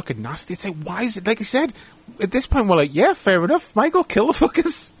to be fucking nasty. It's like, why is it... Like I said, at this point we're like, yeah, fair enough, Michael, kill the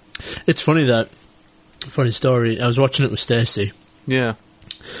fuckers. It's funny that... Funny story, I was watching it with Stacey. Yeah.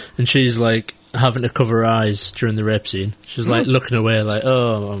 And she's like... having to cover her eyes during the rape scene. She's like looking away like,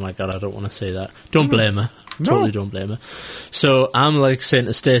 oh my God, I don't want to say that. Don't blame her. Totally don't blame her. So I'm like saying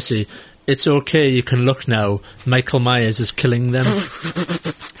to Stacey, it's okay, you can look now. Michael Myers is killing them.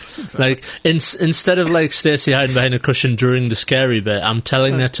 Like, instead of like Stacey hiding behind a cushion during the scary bit, I'm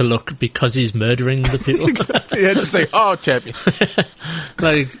telling her to look because he's murdering the people. Exactly. Yeah, just say, oh, champion.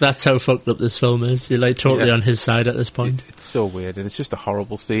 Like, that's how fucked up this film is. You're like totally on his side at this point. It's so weird, and it's just a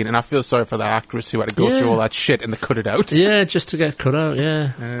horrible scene. And I feel sorry for the actress who had to go through all that shit and they cut it out. Yeah, just to get cut out.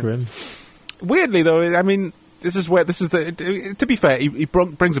 Yeah, grim. Weirdly though, I mean, to be fair, he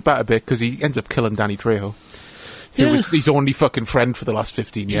brings it back a bit because he ends up killing Danny Trejo, who was his only fucking friend for the last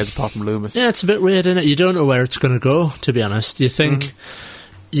 15 years apart from Loomis. Yeah, it's a bit weird, isn't it? You don't know where it's going to go, to be honest. You think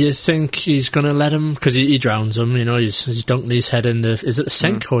he's going to let him, because he drowns him, you know, he's dunking his head in the... Is it the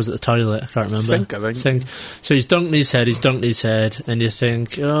sink or is it the toilet? I can't remember. Sink, I think. Sink. So he's dunking his head, and you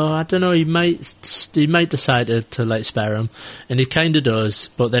think, oh, I don't know, he might decide to like, spare him. And he kind of does,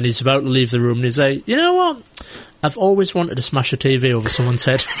 but then he's about to leave the room, and he's like, you know what? I've always wanted to smash a TV over someone's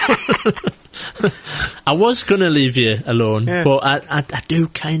head. I was going to leave you alone, but I do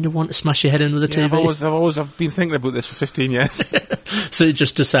kind of want to smash your head in with a TV. I've been thinking about this for 15 years. So he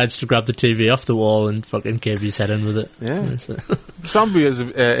just decides to grab the TV off the wall and fucking cave his head in with it. Yeah. Zombie is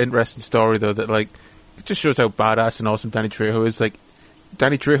an interesting story, though, that, like, it just shows how badass and awesome Danny Trejo is. Like,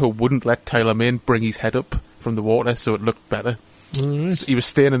 Danny Trejo wouldn't let Tyler Mane bring his head up from the water so it looked better. Right. So he was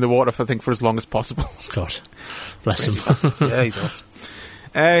staying in the water, for as long as possible. God, bless him. Yeah, he's awesome.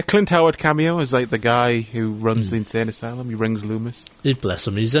 Clint Howard cameo is like the guy who runs the insane asylum. He rings Loomis. He'd bless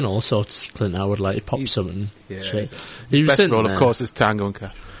him. He's in all sorts. Clint Howard, like, he pops something. Yeah, shit. His best role, of course, is Tango and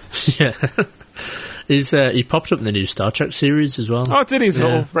Cash. Yeah. He popped up in the new Star Trek series as well. Oh, did he? His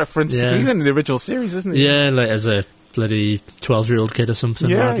little reference. He's in the original series, isn't he? Yeah, like as a bloody 12-year-old kid or something.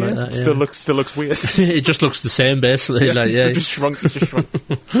 Yeah, like that. Still looks weird. It just looks the same, basically. He just shrunk.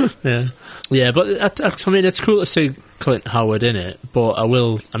 Yeah, but I mean, it's cool to see Clint Howard in it. But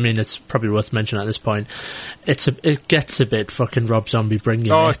it's probably worth mentioning at this point. It gets a bit fucking Rob Zombie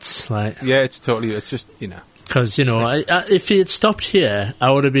bringing it. It's just because if he had stopped here,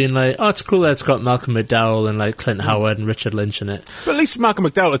 I would have been like, oh, it's cool that it's got Malcolm McDowell and like Clint Howard and Richard Lynch in it. But at least Malcolm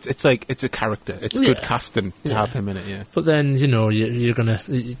McDowell, it's a character. It's good casting to have him in it. Yeah. But then you're gonna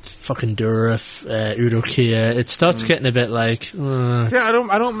fucking Dourif, Udo Kier. It starts getting a bit like. I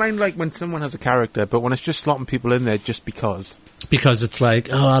don't mind like when someone has a character, but when it's just slotting people in there just because. Because it's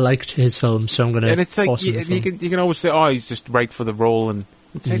like, oh, I liked his film, so I'm gonna. And it's like you can always say, oh, he's just right for the role and.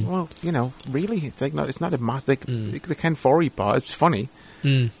 It's like, well, really? It's like it's not a mass. Like the Ken Foree part, it's funny,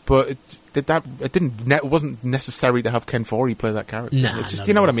 but it wasn't necessary to have Ken Foree play that character. Nah, it's just,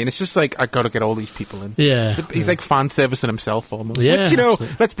 you know what I mean? It's just like I got to get all these people in. Yeah, he's like fan servicing himself almost. Yeah, which,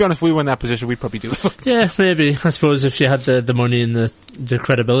 let's be honest, we were in that position, we'd probably do it. Yeah, maybe. I suppose if you had the money and the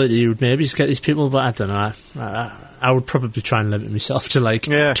credibility, you would maybe just get these people. But I don't know. I would probably try and limit myself to like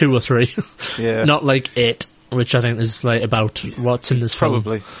 2 or 3, not like 8. Which I think is like about what's in this film.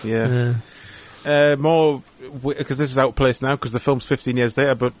 Probably, yeah. More, because this is outplaced now, because the film's 15 years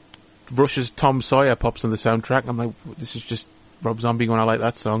later, but Rush's Tom Sawyer pops on the soundtrack. I'm like, this is just Rob Zombie going, I like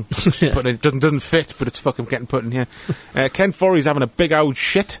that song. But it doesn't fit, but it's fucking getting put in here. Ken Foree's having a big old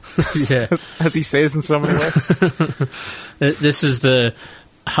shit, as he says in so many ways. This is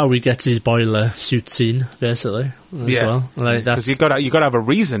how he gets his boiler suit scene, basically, as well. Like, because you got to have a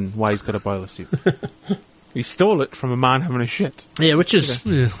reason why he's got a boiler suit. He stole it from a man having a shit. Yeah, which is,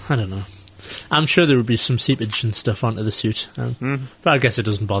 I don't know. I'm sure there would be some seepage and stuff onto the suit. But I guess it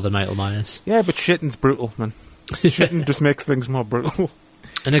doesn't bother Michael Myers. Yeah, but shitting's brutal, man. Shitting just makes things more brutal.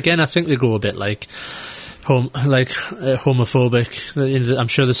 And again, I think they go a bit like homophobic. I'm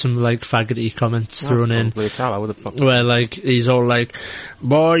sure there's some like faggoty comments thrown in. Where like he's all like,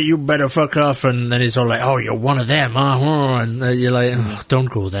 "Boy, you better fuck off," and then he's all like, "Oh, you're one of them, and you're like, "Don't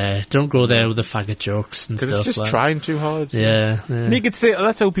go there with the faggot jokes and stuff." Because it's just trying too hard. Yeah. And you could say, "Oh,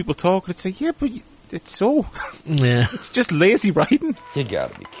 that's how people talk." It's like, yeah, but it's so. Yeah. It's just lazy writing. You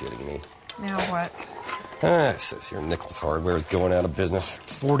gotta be kidding me. Now what? It says here Nichols Hardware is going out of business.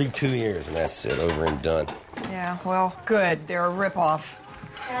 42 years, and that's it, over and done. Yeah, well, good. They're a ripoff.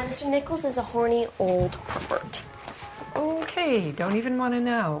 Mr. Nichols is a horny old pervert. Okay, don't even want to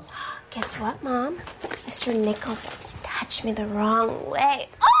know. Guess what, Mom? Mr. Nichols touched me the wrong way.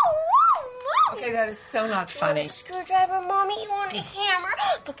 Oh! Okay, that is so not funny. You want a screwdriver, Mommy? You want a hammer?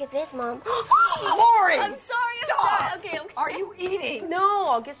 Look at this, Mom. Lori! I'm sorry. Okay. Are you eating? No,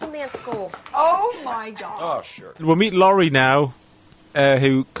 I'll get something at school. Oh, my God. Oh, sure. We'll meet Laurie now,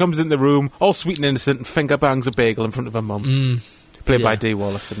 who comes in the room, all sweet and innocent, and finger bangs a bagel in front of her mum. Played by Dee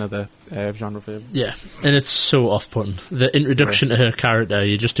Wallace, another genre film. Yeah, and it's so off-putting. The introduction to her character,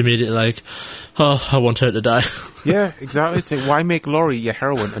 you're just immediately like, oh, I want her to die. Yeah, exactly. It's like, why make Laurie, your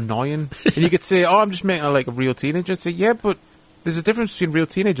heroine, annoying? And you could say, oh, I'm just making her like a real teenager. It's like, yeah, but there's a difference between real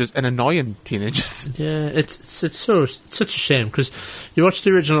teenagers and annoying teenagers. Yeah, it's such a shame, because you watch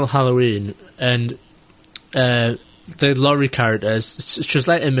the original Halloween, and the Laurie character, she's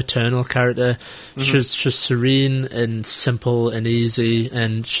like a maternal character. She's serene and simple and easy,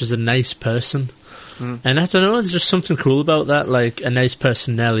 and she's a nice person. And I don't know, there's just something cool about that, like a nice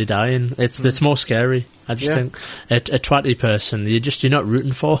person nearly dying. It's more scary. I just think a twatty person, you're not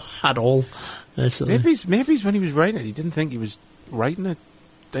rooting for at all. Maybe when he was writing it, he didn't think he was writing it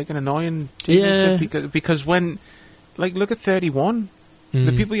like an annoying teenager. Because when, like, look at 31,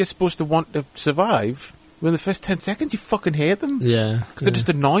 the people you're supposed to want to survive. Within the first 10 seconds, you fucking hate them. Yeah. Because they're just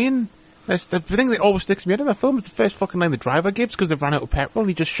annoying. That's the thing that always sticks me out of that film is the first fucking line the driver gives because they've run out of petrol and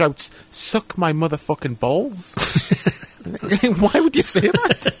he just shouts, "Suck my motherfucking balls." Why would you say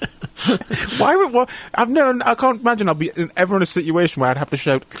that? I can't imagine I'll be ever in a situation where I'd have to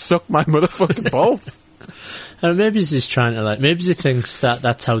shout, "Suck my motherfucking balls." Maybe he's trying to maybe he thinks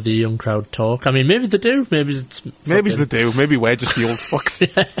that's how the young crowd talk. I mean, maybe they do. Maybe they do. Maybe we're just the old fucks.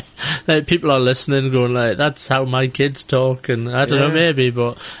 Like, people are listening, going like, "That's how my kids talk," and I don't know, maybe,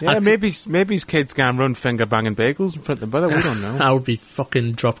 but maybe his kids can run finger banging bagels in front of their brother. We don't know. I would be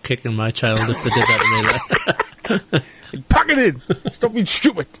fucking drop kicking my child if they did that to me. Pack it in! Stop being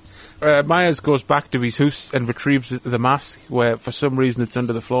stupid! Myers goes back to his house and retrieves the mask, where for some reason it's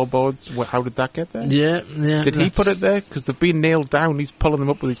under the floorboards. How did that get there? Yeah. Did he put it there? Because they've been nailed down. He's pulling them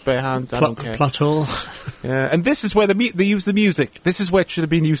up with his bare hands. I don't care. Plot hole. Yeah, and this is where they use the music. This is where it should have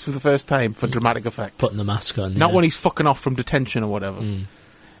been used for the first time for dramatic effect. Putting the mask on. Not when he's fucking off from detention or whatever.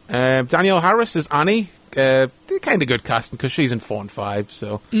 Danielle Harris as Annie. Kind of good casting because she's in 4 and 5,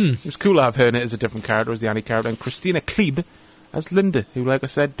 so it was cool to have her in it as a different character, as the Annie character. And Christina Klebe as Linda, who, like I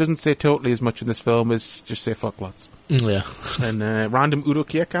said, doesn't say totally as much in this film as just say fuck lots. Yeah. And random Udo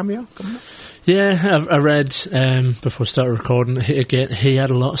Kier cameo coming up. Yeah, I read before I started recording, he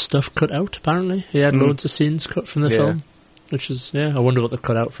had a lot of stuff cut out, apparently. He had loads of scenes cut from the film, which is, I wonder what they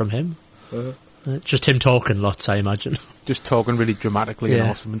cut out from him. Just him talking lots, I imagine. Just talking really dramatically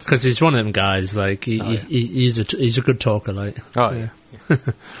and awesome. Because he's one of them guys, like, he's a good talker, like. Oh,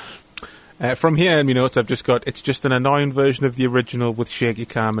 yeah. From here in my notes, I've just got, it's just an annoying version of the original with shaky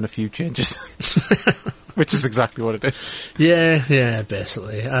cam and a few changes. Which is exactly what it is. Yeah,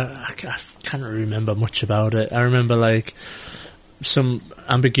 basically. I can't really remember much about it. I remember, like, some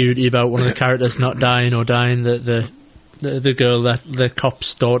ambiguity about one of the characters not dying or dying, the girl, the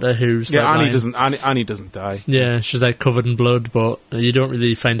cop's daughter, who's Annie doesn't die. Yeah, she's like covered in blood, but you don't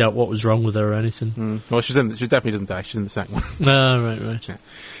really find out what was wrong with her or anything. Well, she definitely doesn't die. She's in the second one. Oh, right.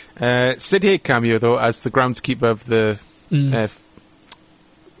 Yeah. Sid Haig cameo though as the groundskeeper of the.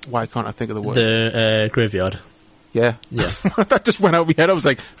 Why can't I think of the word? The graveyard. Yeah. That just went out of my head. I was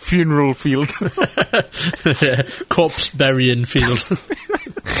like, funeral field. Corpse burying field.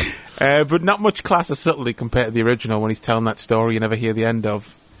 But not much class or subtlety compared to the original when he's telling that story you never hear the end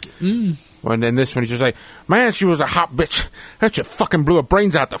of. When in this one he's just like, man, she was a hot bitch. That shit fucking blew her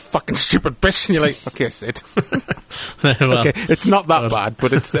brains out, the fucking stupid bitch. And you're like, okay, Sid. Well, okay, it's not that bad,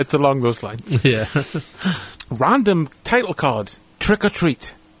 but it's along those lines. Yeah. Random title card, Trick or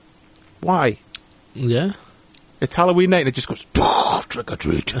Treat. Why? Yeah. It's Halloween night and it just goes, trick or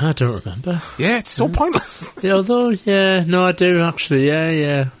treat. I don't remember. Yeah, it's so pointless. Although, no, I do actually.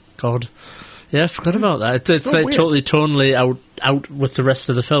 Yeah. God. Yeah, I forgot about that. It's so like weird. Totally tonally out with the rest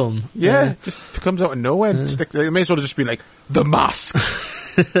of the film. Yeah, just comes out of nowhere. And it may as well have just been like, The Mask.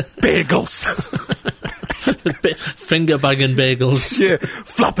 Bagels. Finger bagging bagels. Yeah,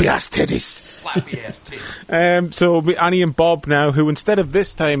 floppy ass titties. So Annie and Bob now, who instead of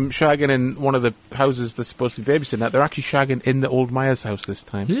this time shagging in one of the houses they're supposed to be babysitting at, they're actually shagging in the old Myers house this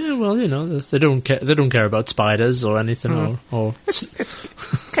time. Yeah, well, they don't care. They don't care about spiders or anything. Or it's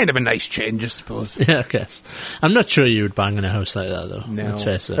kind of a nice change, I suppose. Yeah, I guess. I'm not sure you would bang in a house like that, though. No. Let's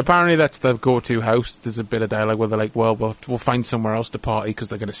face it. Apparently, that's the go-to house. There's a bit of dialogue where they're like, "Well, we'll find somewhere else to party because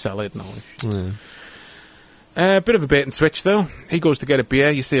they're going to sell it." And all. Bit of a bait and switch, though. He goes to get a beer.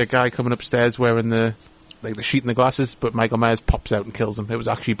 You see a guy coming upstairs wearing the sheet and the glasses, but Michael Myers pops out and kills him. It was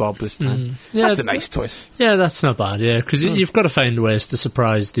actually Bob this time. Yeah, that's a nice twist. Yeah, that's not bad, because you've got to find ways to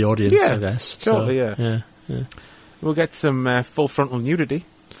surprise the audience, I guess. Totally, so, yeah. We'll get some full frontal nudity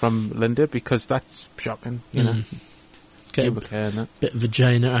from Linda, because that's shocking, you know. Get a bit of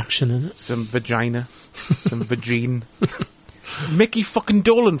vagina action in it. Some vagina. Some vagine. Mickey fucking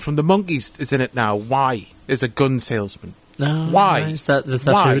Dolan from the Monkees is in it now. Why? Is a gun salesman. Why? Is that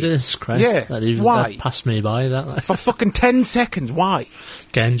why? who it is? Christ. Yeah. Why? That passed me by, that. For fucking 10 seconds. Why?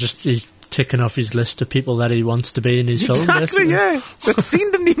 Again, just he's ticking off his list of people that he wants to be in his film. Exactly, yeah. That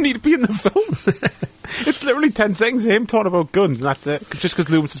scene didn't even need to be in the film. It's literally 10 seconds of him talking about guns, and that's it. Just because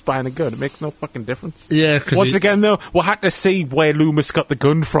Loomis is buying a gun, it makes no fucking difference. Yeah, because once again, though, we'll have to see where Loomis got the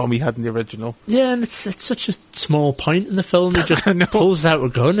gun from he had in the original. Yeah, and it's such a small point in the film. He just pulls out a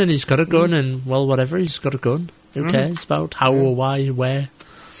gun, and he's got a gun, and, well, whatever, he's got a gun. Who cares about how or why, where?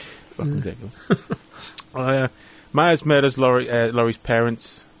 Fucking ridiculous. Myers murders Laurie's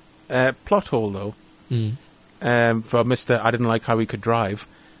parents. Plot hole, though. For Mr. I didn't like how he could drive.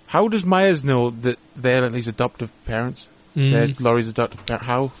 How does Myers know that they're his adoptive parents? They're Laurie's adoptive parents?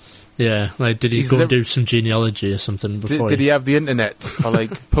 How? Yeah, like, did he go and do some genealogy or something before? Did he have the internet or,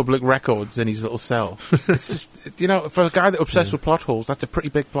 like, public records in his little cell? It's just, for a guy that's obsessed with plot holes, that's a pretty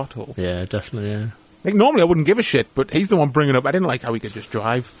big plot hole. Yeah, definitely, yeah. Like, normally I wouldn't give a shit, but he's the one bringing up, I didn't like how he could just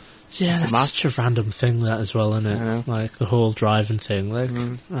drive. Yeah, that's such a random thing, that, as well, isn't it? Like, the whole driving thing. Like, I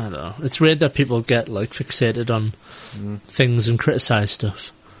don't know. It's weird that people get, like, fixated on things and criticise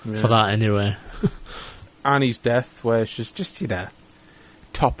stuff for that, anyway. Annie's death, where she's just,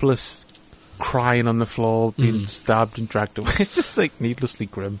 topless, crying on the floor, being stabbed and dragged away. It's just, like, needlessly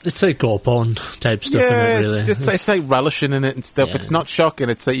grim. It's like gore porn type stuff, isn't it, really? It's like relishing in it and stuff. Yeah. It's not shocking.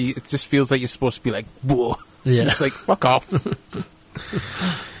 It's like, it just feels like you're supposed to be like, whoa. Yeah. It's like, fuck off.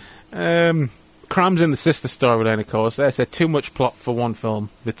 crams in the sister storyline, of course. I said too much plot for one film.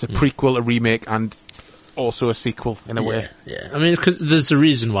 It's a prequel, a remake, and also a sequel in a way. Yeah. I mean, 'cause there's a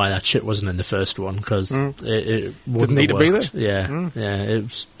reason why that shit wasn't in the first one, because it wouldn't need have to be worked. there.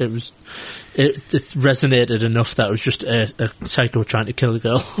 It resonated enough that it was just a psycho trying to kill a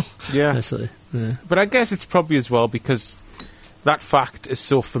girl. Yeah. Basically. Yeah. But I guess it's probably as well because that fact is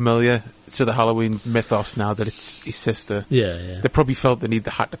so familiar to the Halloween mythos now that it's his sister. Yeah. They probably felt they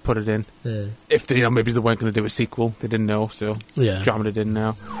had to put it in. Yeah. If they, maybe they weren't going to do a sequel. They didn't know, so jamming it in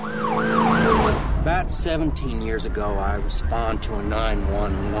now. About 17 years ago, I respond to a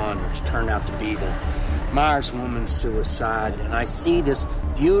 911, which turned out to be the Myers woman's suicide, and I see this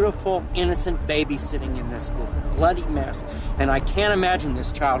beautiful, innocent baby sitting in this bloody mess, and I can't imagine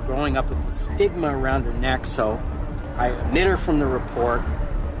this child growing up with the stigma around her neck, so I omit her from the report.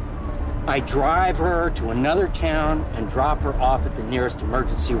 I drive her to another town and drop her off at the nearest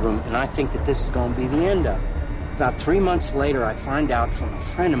emergency room, and I think that this is going to be the end of it. About 3 months later, I find out from a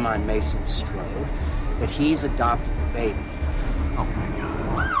friend of mine, Mason Strode, that he's adopted the baby. Oh, my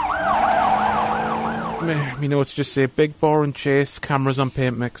God. You know, it's just a big, boring chase, cameras on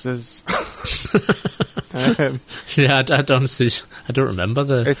paint mixers. Yeah, I don't remember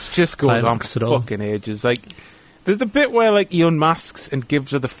the... It just goes on for fucking ages. Like, there's the bit where, like, he unmasks and gives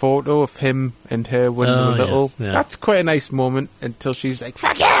her the photo of him and her when they were little. Yeah. That's quite a nice moment until she's like,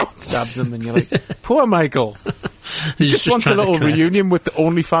 fuck you! Stabs him, and you're like, poor Michael. He just wants a little reunion with the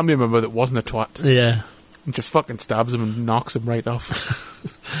only family member that wasn't a twat. Yeah. And just fucking stabs him and knocks him right off.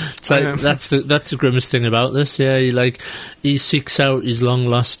 It's like, that's the grimmest thing about this, yeah. He seeks out his long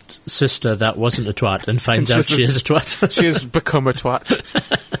lost sister that wasn't a twat and finds out she is a twat. She has become a twat.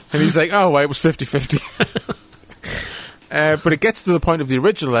 And he's like, oh, well, it was 50-50. But it gets to the point of the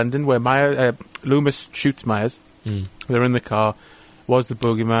original ending where Loomis shoots Myers. They're in the car. Was the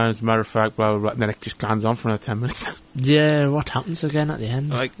boogeyman, as a matter of fact, blah, blah, blah. And then it just goes on for another 10 minutes. Yeah, what happens again at the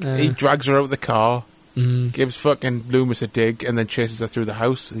end? Like, he drags her out of the car, gives fucking Loomis a dig, and then chases her through the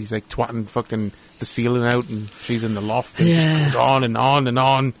house. He's like twatting fucking the ceiling out, and she's in the loft, and it just goes on and on and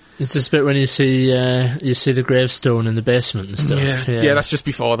on. It's this bit when you see the gravestone in the basement and stuff. Yeah, that's just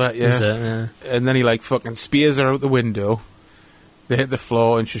before that, yeah. Is it? Yeah. And then he like fucking spears her out the window. They hit the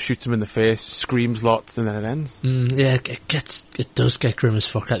floor and she shoots him in the face, screams lots, and then it ends. Yeah, it does get grim as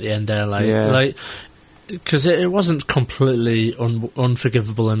fuck at the end there, like because it wasn't completely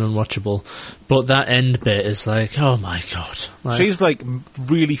unforgivable and unwatchable, but that end bit is like, oh my God. Like, she's like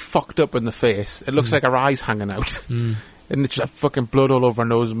really fucked up in the face. It looks like her eyes hanging out. And it's just fucking blood all over her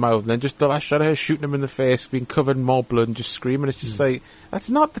nose and mouth. And then just the last shot of her shooting him in the face, being covered in more blood and just screaming. It's just like, that's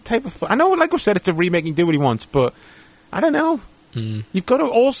not the type of... I know, like I've said, it's a remake and do what he wants, but I don't know. You've got to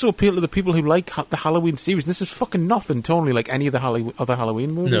also appeal to the people who like the Halloween series. This is fucking nothing totally like any of the other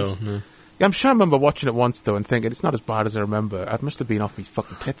Halloween movies. No. Yeah, I'm sure I remember watching it once, though, and thinking, it's not as bad as I remember. I must have been off my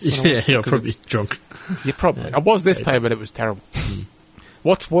fucking tits. Yeah, you're probably drunk. Yeah, probably. I was this time, and it was terrible.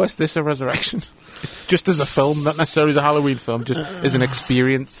 What's worse, this or Resurrection? Just as a film, not necessarily as a Halloween film, just as an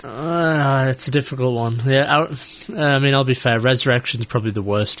experience. It's a difficult one. Yeah, I mean, I'll be fair. Resurrection's probably the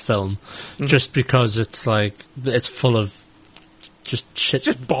worst film, just because it's like it's full of just shit,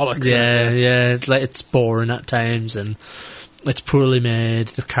 just bollocks. Yeah. Like it's boring at times, and it's poorly made.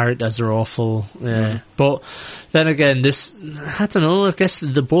 The characters are awful. Yeah, but then again, this I don't know. I guess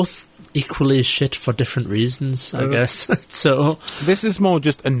they're both equally as shit for different reasons, I guess. So this is more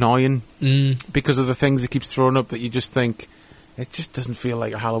just annoying because of the things it keeps throwing up that you just think it just doesn't feel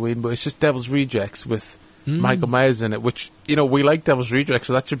like a Halloween, but it's just Devil's Rejects with Michael Myers in it, which, you know, we like Devil's Rejects,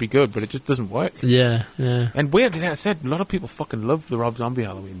 so that should be good, but it just doesn't work. Yeah. And weirdly, like I said, a lot of people fucking love the Rob Zombie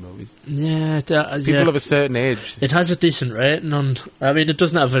Halloween movies. Yeah. People of a certain age. It has a decent rating on... I mean, it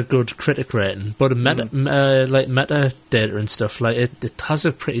doesn't have a good critic rating, but meta data and stuff, like, it has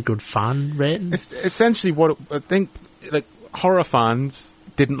a pretty good fan rating. It's essentially what I think, like, horror fans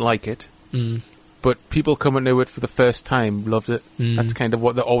didn't like it, but people coming to it for the first time loved it. That's kind of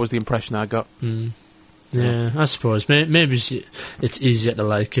always the impression I got. Yeah, I suppose. Maybe it's easier to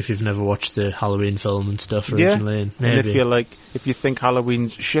like if you've never watched the Halloween film and stuff originally. Yeah. And if you think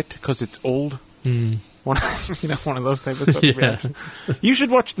Halloween's shit because it's old, one of those type of reactions. You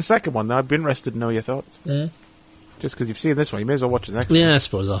should watch the second one, though. I'd be interested to know your thoughts. Yeah. Just because you've seen this one, you may as well watch the next one. Yeah, I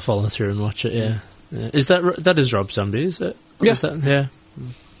suppose I'll follow through and watch it, yeah. Is that is Rob Zombie, is it? Yeah. Yeah.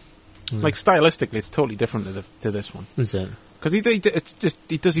 Like, stylistically, it's totally different to this one. Is it? Because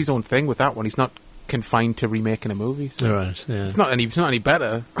he does his own thing with that one. He's not confined to remaking a movie. So right, yeah. It's not any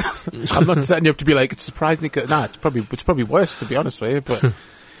better. I'm not setting you up to be like, it's surprisingly good. Nah, it's probably worse, to be honest with you, but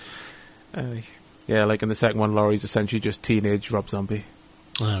yeah, like in the second one, Laurie's essentially just teenage Rob Zombie.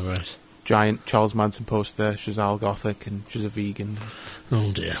 Oh, right. giant Charles Manson poster. She's all gothic and she's a vegan.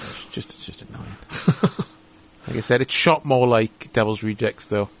 Oh dear. It's just annoying. Like I said, it's shot more like Devil's Rejects,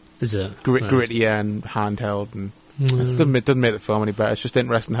 though. Is it? Grittier and handheld, and it doesn't make the film any better. It's just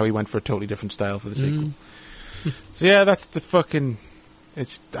interesting how he went for a totally different style for the sequel. So yeah, that's the fucking... I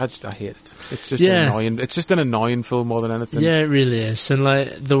hate it. It's just annoying. It's just an annoying film more than anything. Yeah, it really is. And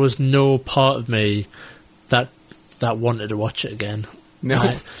like, there was no part of me that wanted to watch it again. No.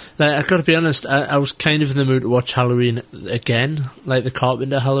 Like I've got to be honest, I was kind of in the mood to watch Halloween again, like the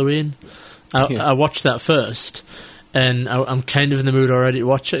Carpenter Halloween. I watched that first, and I'm kind of in the mood already to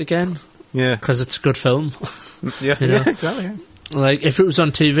watch it again. Yeah. Because it's a good film. Yeah, you know? yeah, exactly. Yeah. Like, if it was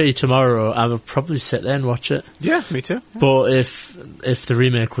on TV tomorrow, I would probably sit there and watch it. Yeah, me too. Yeah. But if the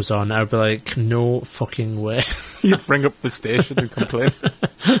remake was on, I'd be like, no fucking way. You'd bring up the station and complain.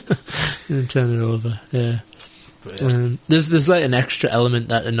 And turn it over, yeah. There's like an extra element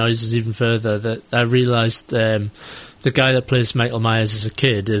that annoys us even further, that I realised the guy that plays Michael Myers as a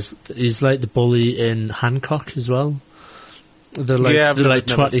kid he's like the bully in Hancock as well. The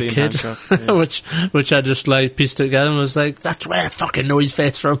twatty kid, Hancock, yeah. which I just like pieced together and was like, that's where I fucking know his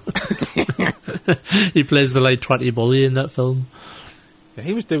face from. He plays the like twatty bully in that film. Yeah,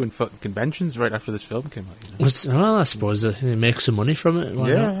 he was doing fucking conventions right after this film came out. You know? Well, I suppose he makes some money from it.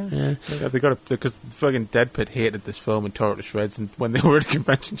 Why not? Yeah. They got because fucking Dead Pit hated this film and tore it to shreds. And when they were at a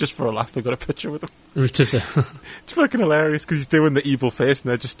convention, just for a laugh, they got a picture with him. It's fucking hilarious because he's doing the evil face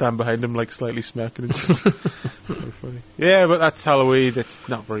and they just stand behind him like slightly smirking. And very funny. Yeah, but that's Halloween. It's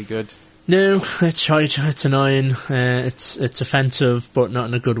not very good. No, it's shite. It's annoying. It's offensive, but not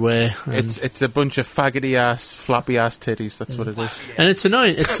in a good way. It's a bunch of faggoty ass, floppy ass titties. That's what it is. And it's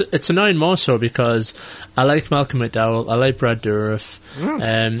annoying. It's annoying more so because I like Malcolm McDowell. I like Brad Dourif.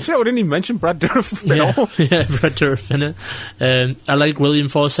 Shit, we didn't even mention Brad Dourif at all. Yeah, Brad Dourif in it. I like William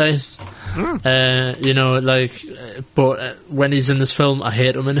Forsythe. You know, like, but when he's in this film, I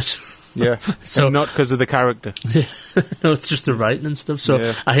hate him in it. Yeah, so not because of the character. No, it's just the writing and stuff. So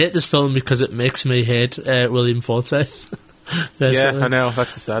yeah. I hate this film because it makes me hate William Forsythe. Yeah, I know,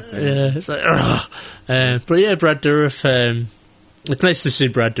 that's the sad thing. Yeah, it's like, but yeah, Brad Dourif. It's nice to see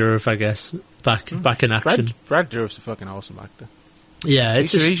Brad Dourif, I guess, back in action. Brad Dourif's a fucking awesome actor. Yeah,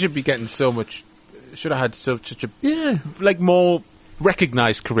 he should be getting so much. Should have had such a like more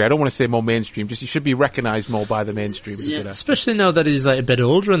recognised career. I don't want to say more mainstream, just he should be recognised more by the mainstream. Yeah, especially now that he's like a bit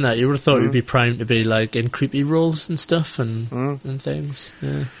older and that. You would have thought he'd be primed to be like in creepy roles and stuff and things.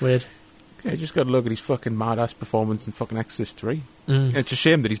 Yeah, weird. Yeah, you just got to look at his fucking mad-ass performance in fucking Exorcist 3. It's a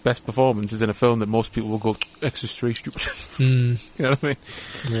shame that his best performance is in a film that most people will go, Exorcist 3, stupid. You know what I mean?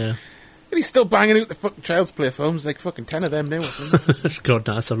 Yeah. And he's still banging out the fucking Child's Play films, like fucking 10 of them now or something. God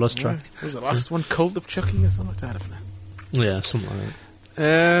knows, I've lost track. What was the last one? Cult of Chucky or something like that, I don't know. Yeah, something like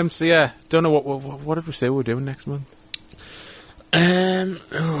that. So yeah, don't know what did we say we were doing next month?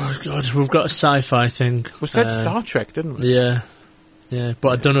 Oh god, we've got a sci-fi thing. We said Star Trek, didn't we? Yeah, but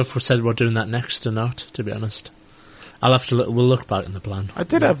I don't know if we said we're doing that next or not, to be honest. I'll have to we'll look back in the plan. I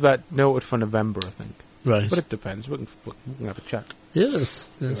did have that noted for November, I think. Right. But it depends, we can have a chat. Yes.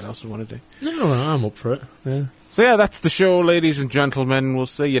 See what else we want to do. No, I'm up for it, yeah. So yeah, that's the show, ladies and gentlemen. We'll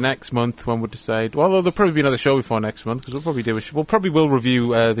see you next month when we decide. Well, there'll probably be another show before next month because we'll probably will review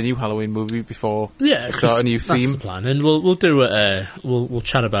the new Halloween movie before we start a new theme. That's the plan, and we'll do it. We'll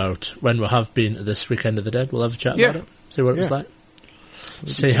chat about when we have been to this Weekend of the Dead. We'll have a chat about it. See what it was like.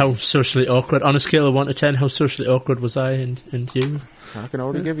 See how socially awkward. On a scale of 1 to 10, how socially awkward was I and you? I can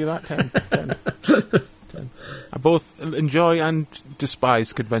already give you that 10. I both enjoy and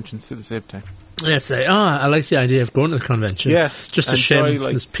despise conventions at the same time. Yeah, say, I like the idea of going to the convention. Yeah. Just a shame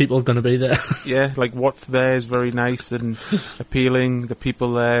there's people going to be there. Yeah, like what's there is very nice and appealing. The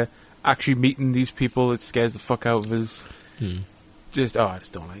people there, actually meeting these people, it scares the fuck out of us. I just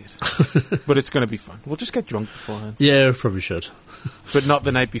don't like it. But it's going to be fun. We'll just get drunk beforehand. Yeah, we probably should. But not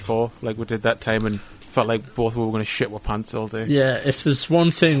the night before, like we did that time and felt like both we were going to shit our pants all day. Yeah, if there's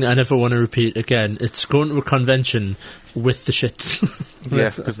one thing I never want to repeat again, it's going to a convention with the shits.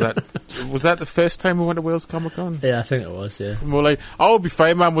 Yes, because was that the first time we went to Wales Comic Con? Yeah, I think it was, yeah. And we're like, we'll be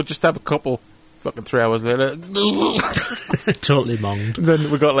fine, man, we'll just have a couple. Fucking 3 hours later. Totally monged. And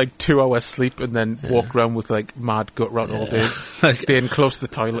then we got like 2 hours sleep and then walked around with like mad gut rot all day. Staying close to the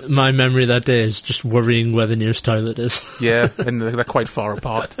toilet. My memory that day is just worrying where the nearest toilet is. Yeah, and they're quite far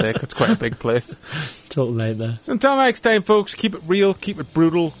apart there. It's quite a big place. Total nightmare. So until next time, folks, keep it real, keep it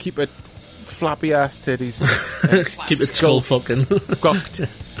brutal, keep it flappy ass titties. Keep it skull fucking. Gucked.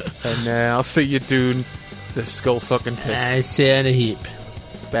 And I'll see you doing the skull fucking piss. I see you in a heap.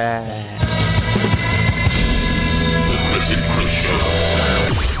 Bye. The Chris and Chris Show.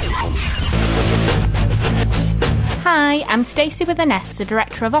 Hi, I'm Stacey with an S, the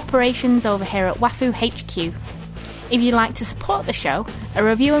Director of Operations over here at Wafoo HQ. If you'd like to support the show, a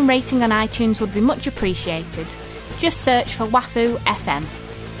review and rating on iTunes would be much appreciated. Just search for Wafoo FM.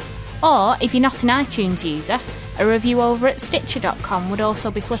 Or, if you're not an iTunes user, a review over at Stitcher.com would also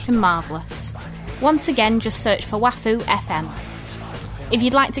be flipping marvellous. Once again, just search for Wafoo FM. If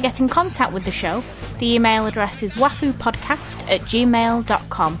you'd like to get in contact with the show, the email address is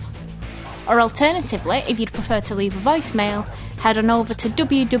wafoopodcast@gmail.com. Or alternatively, if you'd prefer to leave a voicemail, head on over to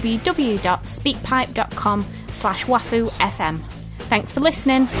www.speakpipe.com/wafoofm. Thanks for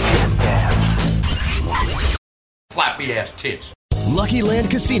listening. Flappy ass tits. Lucky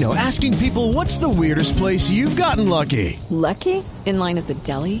Land Casino, asking people, what's the weirdest place you've gotten lucky? Lucky? In line at the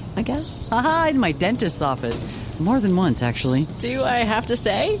deli, I guess? Aha, in my dentist's office. More than once, actually. Do I have to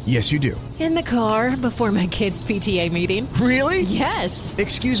say? Yes, you do. In the car before my kids' PTA meeting. Really? Yes.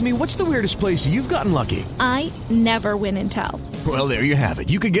 Excuse me, what's the weirdest place you've gotten lucky? I never win and tell. Well, there you have it.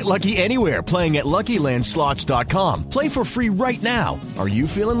 You can get lucky anywhere, playing at LuckyLandSlots.com. Play for free right now. Are you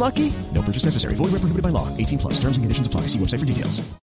feeling lucky? No purchase necessary. Void where prohibited by law. 18+. Terms and conditions apply. See website for details.